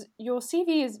because your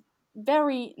CV is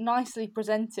very nicely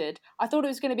presented. I thought it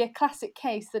was going to be a classic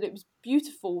case that it was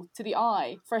beautiful to the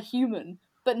eye for a human,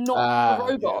 but not a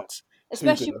robot. Yeah.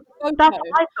 Especially with photo. That's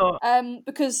what I thought.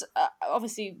 Because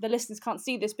obviously the listeners can't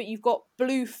see this, but you've got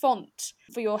blue font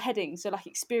for your heading. So like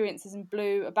experiences in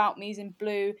blue, about me's in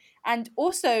blue, and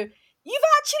also... You've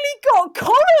actually got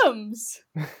columns!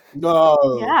 No.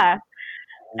 Yeah.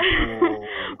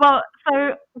 Well,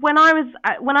 so when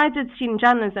I did student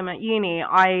journalism at uni,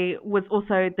 I was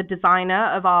also the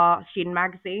designer of our student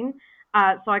magazine.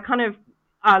 So I kind of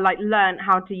like learned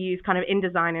how to use kind of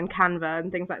InDesign and Canva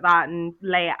and things like that and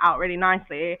lay it out really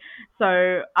nicely.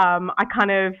 So I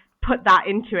kind of put that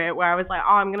into it where I was like,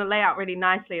 oh, I'm gonna lay out really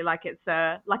nicely like it's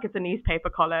a newspaper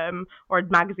column or a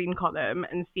magazine column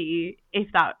and see if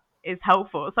that is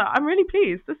helpful. So I'm really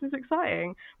pleased. This is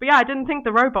exciting. But yeah, I didn't think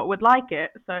the robot would like it,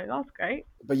 so that's great.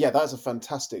 But yeah, that's a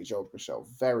fantastic job, Michelle.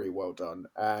 Very well done.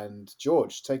 And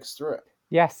George, take us through it.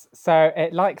 Yes, so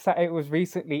it likes that it was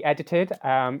recently edited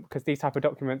because these type of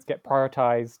documents get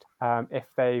prioritized if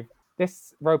they've.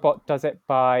 This robot does it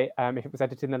by if it was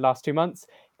edited in the last 2 months,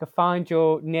 you can find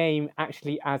your name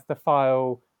actually as the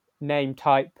file name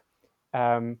type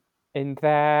in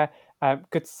there.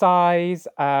 Good size,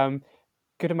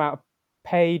 good amount of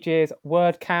pages.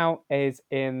 Word count is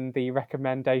in the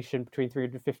recommendation between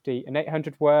 350 and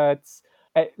 800 words.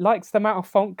 It likes the amount of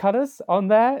font colors on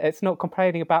there. It's not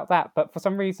complaining about that, but for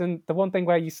some reason, the one thing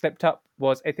where you slipped up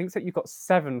was it thinks that you've got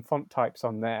 7 font types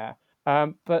on there.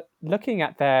 But looking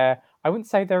at there, I wouldn't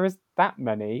say there is that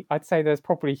many. I'd say there's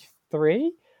probably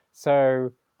 3.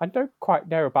 So I don't quite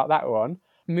know about that one.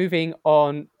 Moving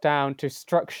on down to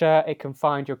structure, it can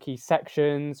find your key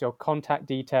sections, your contact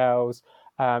details.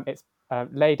 It's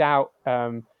laid out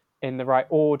in the right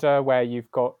order where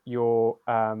you've got your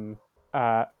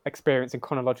experience in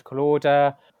chronological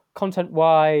order.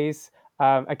 Content-wise,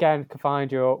 again, can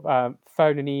find your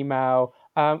phone and email.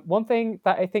 One thing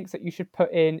that it thinks that you should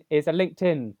put in is a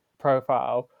LinkedIn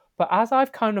profile. But as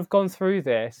I've kind of gone through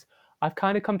this, I've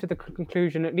kind of come to the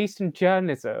conclusion, at least in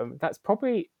journalism, that's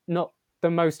probably not the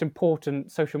most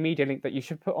important social media link that you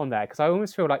should put on there, because I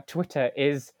almost feel like Twitter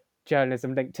is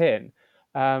journalism LinkedIn,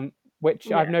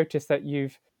 which I've noticed that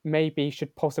you've maybe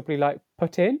should possibly like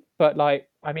put in. But like,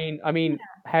 I mean,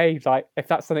 hey, like if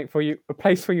that's something for you, a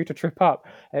place for you to trip up,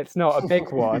 it's not a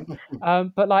big one.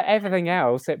 But like everything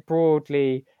else, it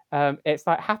broadly, it's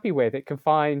like happy with. It can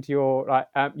find your like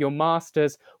your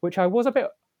masters, which I was a bit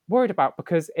worried about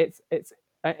because it's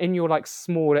in your like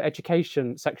smaller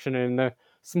education section in the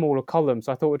smaller columns.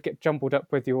 So I thought it would get jumbled up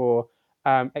with your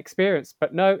experience,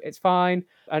 but no, it's fine.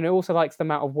 And it also likes the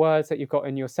amount of words that you've got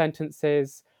in your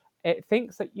sentences. It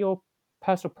thinks that your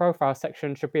personal profile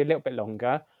section should be a little bit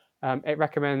longer. It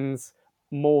recommends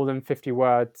more than 50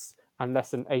 words and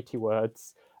less than 80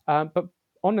 words. But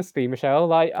honestly, Michelle,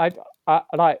 like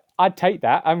I'd take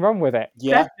that and run with it.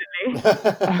 Yeah,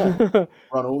 definitely.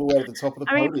 Run all the way to the top of the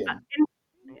podium.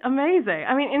 Amazing.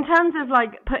 I mean, in terms of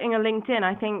like putting a LinkedIn,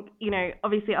 I think,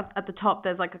 obviously up at the top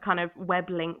there's like a kind of web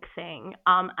link thing.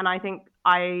 And I think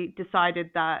I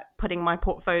decided that putting my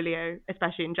portfolio,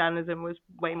 especially in journalism, was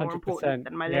way more important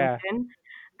than my LinkedIn.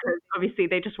 Because obviously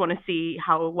they just want to see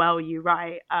how well you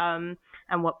write and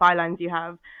what bylines you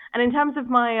have. And in terms of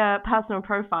my personal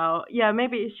profile, yeah,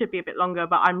 maybe it should be a bit longer,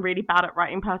 but I'm really bad at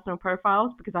writing personal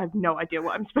profiles because I have no idea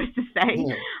what I'm supposed to say.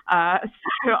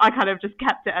 So I kind of just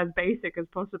kept it as basic as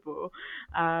possible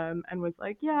and was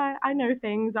like, yeah, I know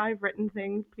things. I've written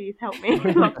things. Please help me.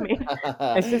 Love me.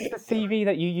 Is this the CV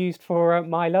that you used for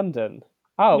My London?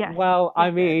 Oh, yes. Well, I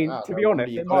mean, to be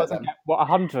honest, it might get,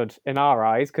 100 in our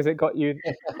eyes because it got you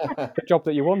the job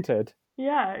that you wanted.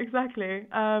 Yeah, exactly.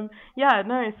 So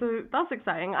that's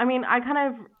exciting. I mean, I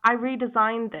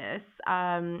redesigned this.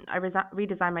 I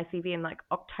redesigned my CV in like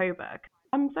October.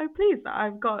 I'm so pleased that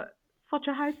I've got such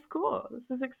a high score.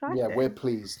 This is exciting. Yeah, we're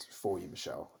pleased for you,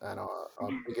 Michelle, and our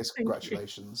biggest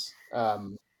congratulations.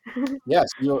 Yes.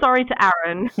 Sorry to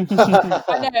Aaron.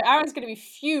 I know Aaron's going to be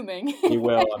fuming. He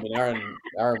will. I mean,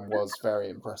 Aaron was very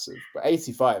impressive, but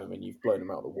 85. I mean, you've blown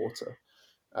him out of the water.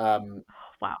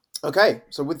 Wow. Okay,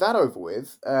 so with that over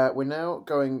with, we're now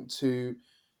going to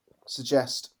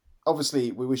suggest.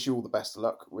 Obviously, we wish you all the best of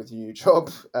luck with your new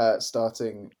job,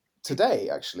 starting today.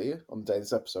 Actually, on the day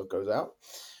this episode goes out.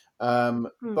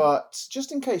 But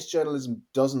just in case journalism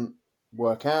doesn't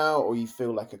work out or you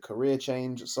feel like a career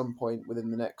change at some point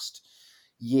within the next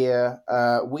year,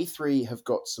 we 3 have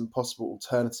got some possible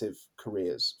alternative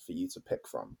careers for you to pick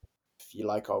from. If you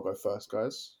like, I'll go first,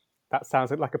 guys. That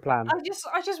sounds like a plan.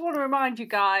 I just want to remind you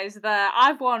guys that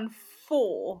I've won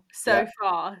 4 so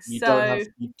far. You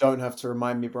don't have to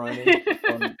remind me, Bryony.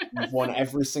 You've won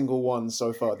every single one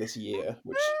so far this year,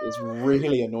 which is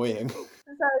really annoying.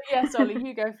 So yes, Ollie,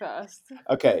 you go first.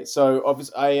 Okay, so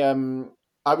obviously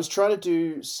I was trying to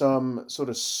do some sort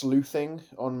of sleuthing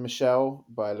on Michelle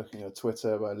by looking at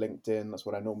Twitter, by LinkedIn. That's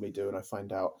what I normally do, and I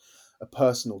find out a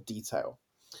personal detail.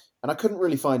 And I couldn't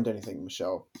really find anything,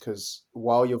 Michelle, because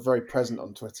while you're very present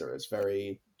on Twitter, it's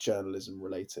very journalism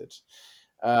related.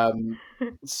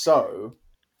 So,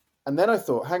 and then I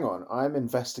thought, hang on, I'm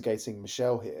investigating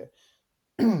Michelle here.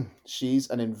 She's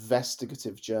an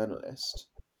investigative journalist.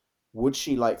 Would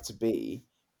she like to be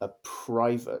a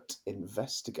private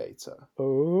investigator?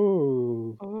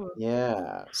 Oh. Oh,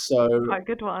 Yeah. So quite a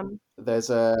good one.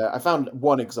 I found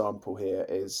one example here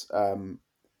is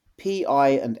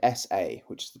PI&SA,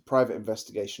 which is the Private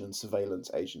Investigation and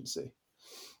Surveillance Agency.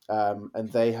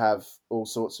 And they have all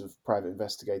sorts of private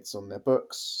investigators on their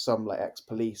books, some like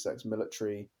ex-police,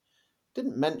 ex-military.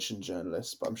 Didn't mention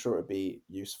journalists, but I'm sure it would be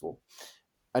useful.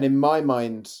 And in my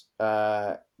mind,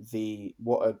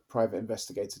 what a private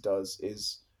investigator does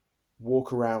is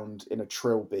walk around in a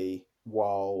trilby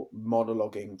while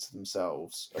monologuing to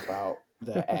themselves about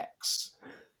their ex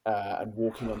and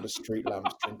walking under street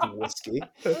lamps drinking whiskey.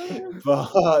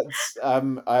 But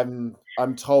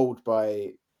I'm told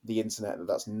by the internet that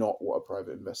that's not what a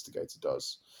private investigator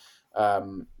does.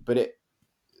 But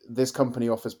this company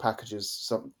offers packages,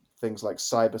 some things like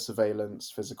cyber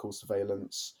surveillance, physical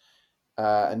surveillance,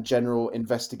 and general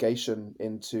investigation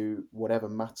into whatever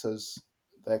matters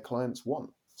their clients want.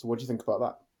 So what do you think about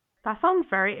that? That sounds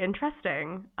very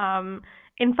interesting.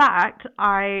 In fact,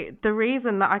 the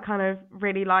reason that I kind of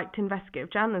really liked investigative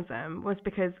journalism was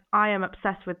because I am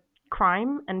obsessed with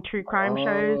crime and true crime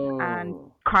shows and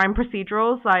crime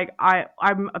procedurals. Like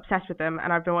I'm obsessed with them,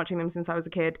 and I've been watching them since I was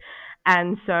a kid.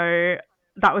 And so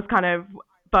that was kind of,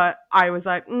 but I was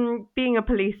like, being a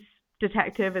police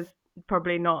detective is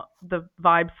probably not the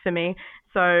vibes for me.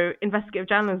 So investigative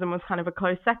journalism was kind of a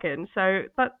close second. So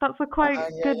that's a quite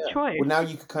good choice. Well, now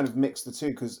you could kind of mix the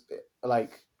two because,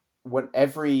 like, when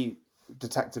every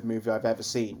detective movie I've ever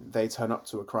seen, they turn up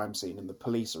to a crime scene and the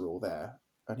police are all there,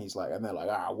 and they're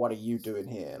like, what are you doing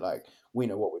here? Like, we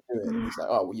know what we're doing. And he's like,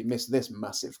 oh, well, you missed this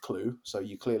massive clue, so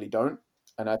you clearly don't.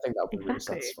 And I think that would be really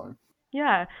satisfying.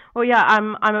 Yeah. Well, yeah,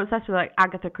 I'm obsessed with like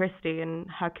Agatha Christie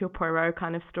and Hercule Poirot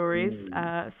kind of stories.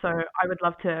 So I would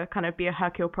love to kind of be a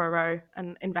Hercule Poirot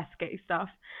and investigate stuff.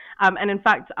 And in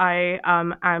fact, I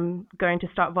am going to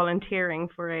start volunteering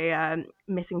for a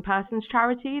missing persons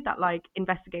charity that like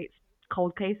investigates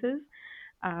cold cases.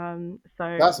 So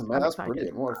that's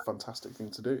brilliant. What a fantastic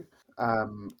thing to do.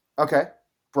 Okay,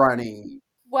 Bryony.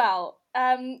 Well,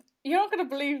 you're not going to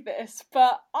believe this,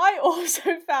 but I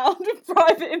also found a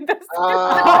private investigator.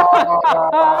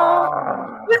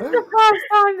 This is the first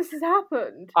time this has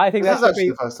happened. I think that's actually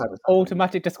the first time.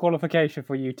 Automatic disqualification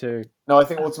for you two. No, I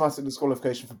think automatic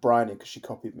disqualification for Bryony because she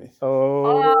copied me.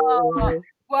 Well,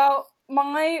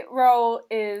 my role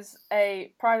is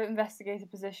a private investigator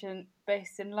position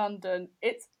based in London.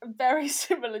 It's a very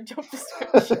similar job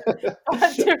description, but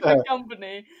a different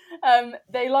company.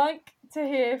 They like to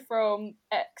hear from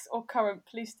ex or current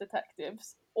police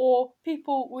detectives or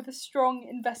people with a strong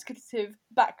investigative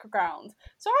background.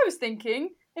 So I was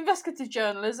thinking, investigative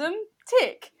journalism,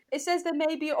 tick. It says there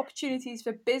may be opportunities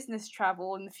for business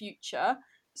travel in the future,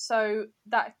 so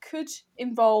that could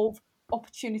involve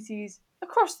opportunities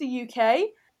across the UK,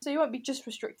 so you won't be just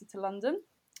restricted to London.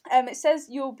 It says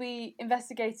you'll be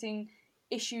investigating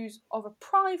issues of a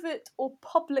private or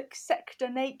public sector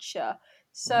nature.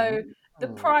 So the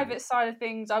private side of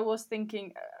things, I was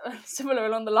thinking similar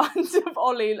along the lines of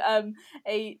Ollie,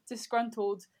 a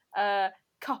disgruntled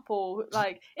couple,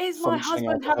 like, is my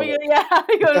husband having an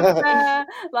affair?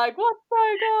 Like, what's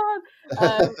going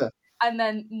on? And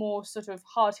then more sort of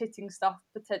hard-hitting stuff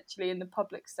potentially in the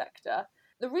public sector.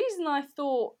 The reason I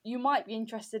thought you might be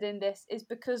interested in this is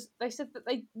because they said that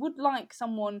they would like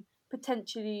someone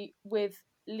potentially with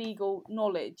legal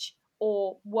knowledge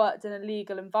or worked in a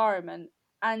legal environment.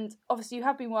 And obviously you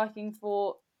have been working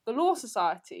for the Law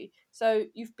Society, so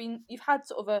you've had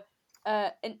sort of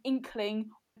an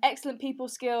inkling, excellent people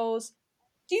skills.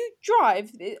 Do you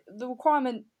drive? The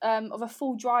requirement of a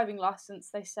full driving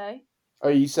license, they say. Oh,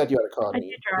 you said you had a car. I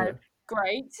do drive. Yeah.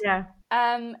 Great. Yeah.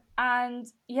 And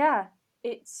yeah,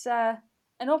 it's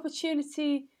an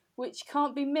opportunity which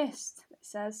can't be missed, it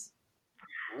says.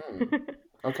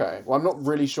 Okay. Well, I'm not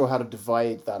really sure how to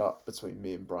divide that up between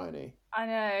me and Bryony. I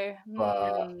know.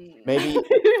 But maybe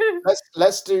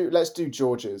let's do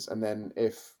George's, and then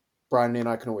if Bryony and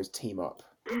I can always team up.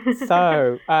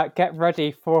 So get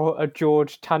ready for a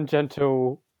George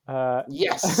tangential.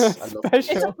 Yes,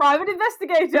 it's a private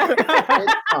investigator.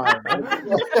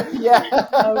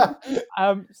 Yeah.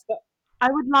 I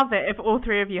would love it if all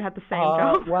three of you had the same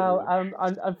job. Well,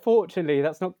 unfortunately,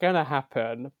 that's not going to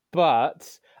happen.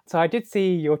 But so I did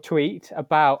see your tweet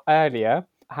about earlier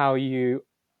how you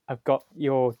have got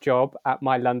your job at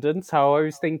My London. So I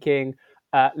was thinking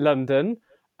London,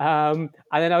 and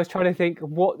then I was trying to think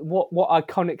what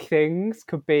iconic things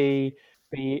could be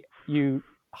you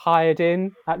hired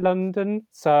in at London.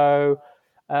 So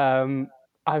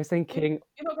I was thinking,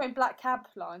 You're not going black cab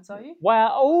lines, are you?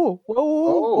 well,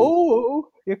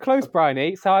 you're close,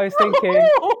 Bryony. So I was thinking,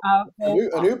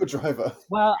 An Uber driver.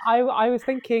 well, I was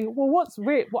thinking, well, what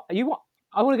you want?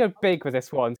 I want to go big with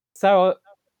this one. So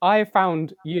I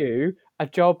found you a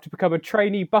job to become a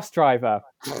trainee bus driver.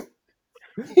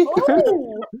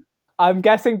 Oh, I'm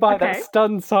guessing by Okay. that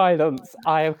stunned silence,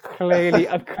 I've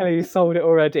clearly sold it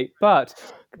already. But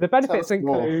the benefits Tell us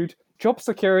more. include job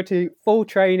security, full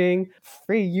training,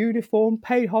 free uniform,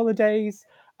 paid holidays,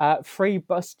 free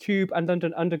bus, tube, and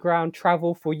London Underground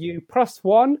travel for you,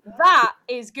 +1. that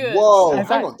is good. Whoa, Is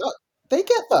hang that- on. They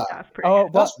get that. That's pretty Oh,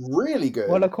 good. well, That's really good.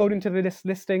 well, according to this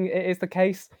listing, it is the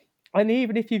case. And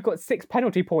even if you've got 6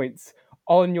 penalty points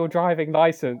on your driving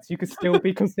license, you could still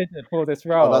be considered for this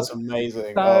role. Oh, that's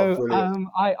amazing. So brilliant.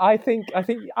 I think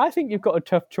you've got a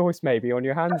tough choice maybe on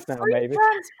your hands now. Free Maybe.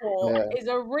 transport is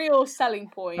a real selling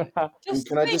point. Just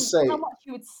Can I think just say- how much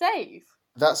you would save.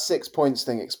 That 6 points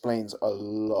thing explains a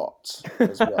lot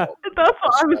as well. That's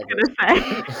what I was going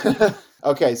to say.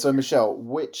 Okay, so Michelle,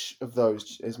 which of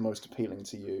those is most appealing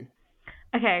to you?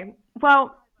 Okay,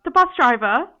 well, the bus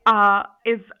driver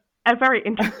is a very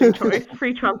interesting choice.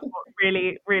 Free transport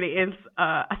really is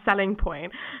a selling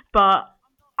point, but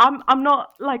I'm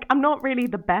not really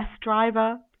the best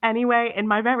driver anyway in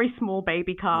my very small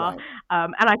baby car, Right.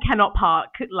 and I cannot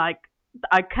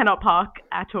park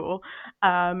at all,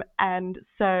 and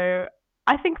so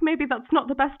I think maybe that's not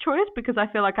the best choice because I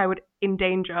feel like I would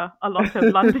endanger a lot of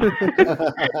London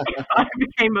if I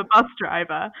became a bus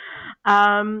driver.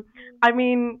 I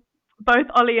mean, both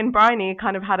Ollie and Bryony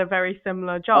kind of had a very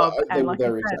similar job, They and were like I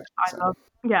very said, exact.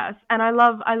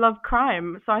 I love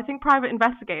crime. So I think private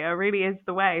investigator really is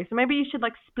the way. So maybe you should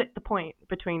like split the point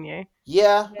between you.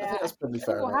 Yeah, I Yeah, think that's probably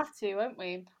fair We'll enough. have to, won't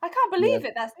we? I can't believe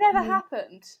it. That's never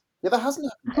happened. Yeah, that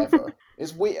hasn't happened ever.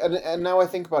 It's weird, and now I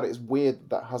think about it, it's weird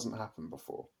that hasn't happened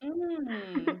before.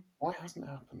 Mm. Why hasn't it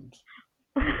happened?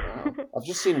 Wow. I've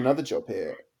just seen another job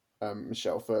here,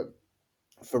 Michelle, for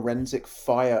forensic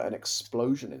fire and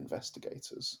explosion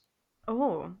investigators.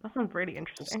 Oh, that sounds really Just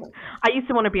interesting. like- I used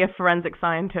to want to be a forensic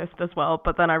scientist as well,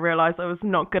 but then I realized I was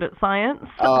not good at science.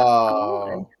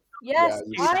 Oh, Yes,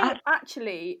 Yeah, I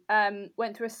actually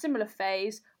went through a similar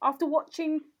phase after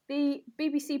watching the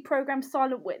BBC programme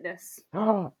Silent Witness.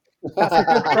 That's a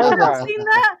good Have you program. not seen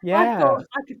that? I Yeah. thought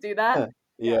I could do that.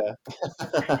 yeah.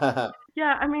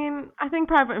 Yeah, I mean, I think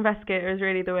private investigator is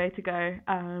really the way to go.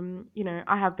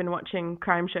 I have been watching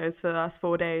crime shows for the last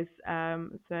 4 days, so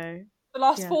The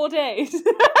last Yeah. 4 days.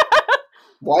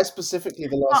 Why specifically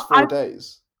the last Well, 4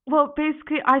 days? well,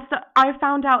 basically, I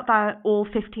found out that all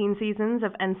 15 seasons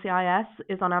of NCIS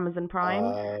is on Amazon Prime,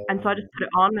 and so I just put it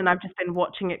on, and I've just been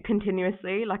watching it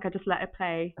continuously. Like I just let it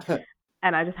play,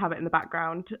 and I just have it in the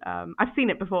background. I've seen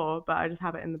it before, but I just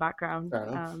have it in the background. Fair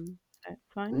enough. So it's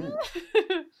fine.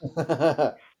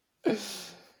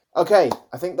 Okay,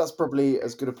 I think that's probably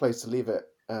as good a place to leave it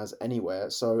as anywhere.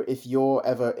 So if you're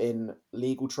ever in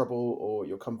legal trouble or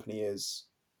your company is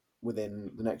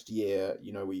within the next year,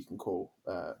 you know where you can call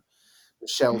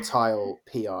Michelle Tile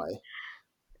PI.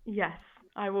 Yes,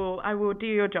 I will do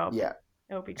your job. Yeah,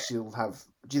 It'll be great. she'll have.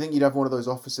 Do you think you'd have one of those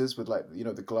offices with like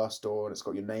the glass door and it's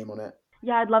got your name on it?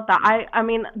 Yeah, I'd love that. I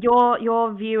mean,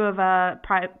 your view of a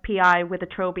PI with a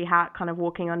trilby hat, kind of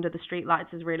walking under the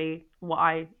streetlights, is really what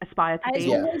I aspire to And it's be.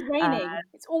 Yeah. always raining.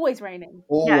 It's always raining.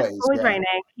 Always, Yeah, it's always yeah.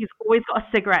 raining. He's always got a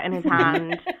cigarette in his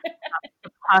hand.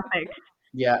 That's perfect.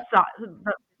 Yeah, That's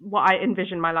what I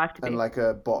envision my life to be. and like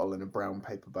a bottle in a brown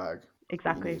paper bag.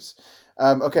 Exactly. Use.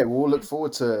 Okay, well, we'll look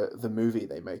forward to the movie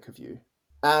they make of you.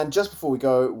 And just before we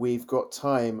go, we've got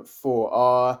time for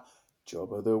our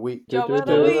Job of the Week. Job of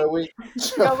the Week.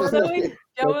 Job of the week.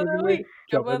 Job of the week.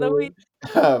 Job of the week.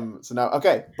 So now,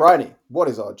 okay, Bryony, what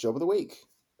is our Job of the Week?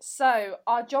 So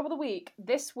our job of the week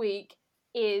this week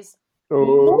is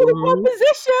Oh. multiple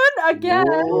position again.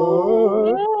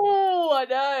 Whoa. Oh, I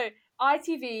know.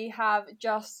 ITV have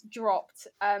just dropped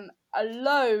a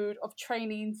load of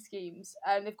training schemes.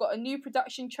 They've got a new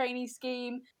production training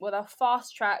scheme where they'll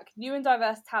fast track new and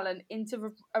diverse talent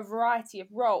into a variety of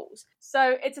roles.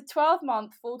 So it's a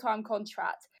 12-month full-time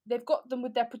contract. They've got them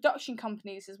with their production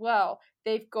companies as well.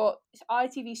 They've got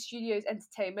ITV Studios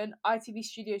Entertainment, ITV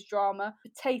Studios Drama,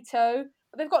 Potato.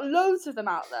 They've got loads of them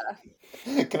out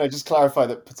there. Can I just clarify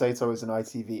that Potato is an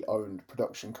ITV-owned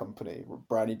production company?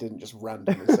 Bryony didn't just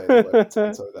randomly say the word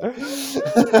Potato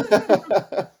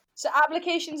there. So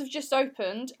applications have just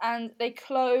opened and they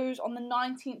close on the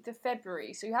 19th of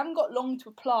February. So you haven't got long to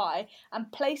apply, and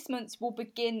placements will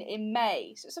begin in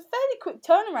May. So it's a fairly quick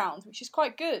turnaround, which is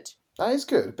quite good. That is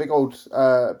good. Big old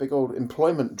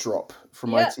employment drop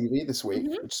from ITV this week,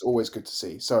 which is always good to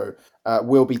see. So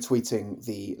we'll be tweeting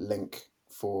the link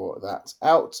for that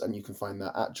out, and you can find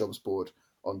that at JobsBoard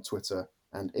on Twitter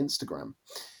and Instagram.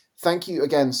 Thank you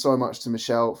again so much to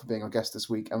Michelle for being our guest this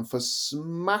week and for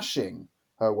smashing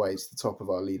her way to the top of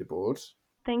our leaderboard.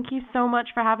 Thank you so much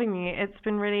for having me. It's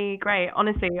been really great.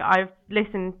 Honestly, I've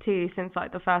listened to you since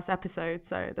like the first episode,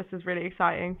 so this is really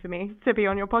exciting for me to be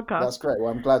on your podcast. That's great. Well,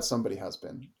 I'm glad somebody has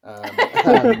been.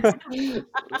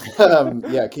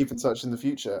 Yeah, keep in touch in the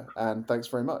future, and thanks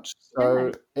very much.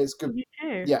 So it's good. You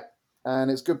too. Yeah,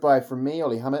 and it's goodbye from me,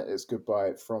 Ollie Hammett. It's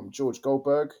goodbye from George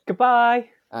Goldberg. Goodbye.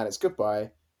 And it's goodbye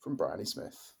from Bryony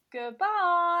Smith.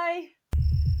 Goodbye.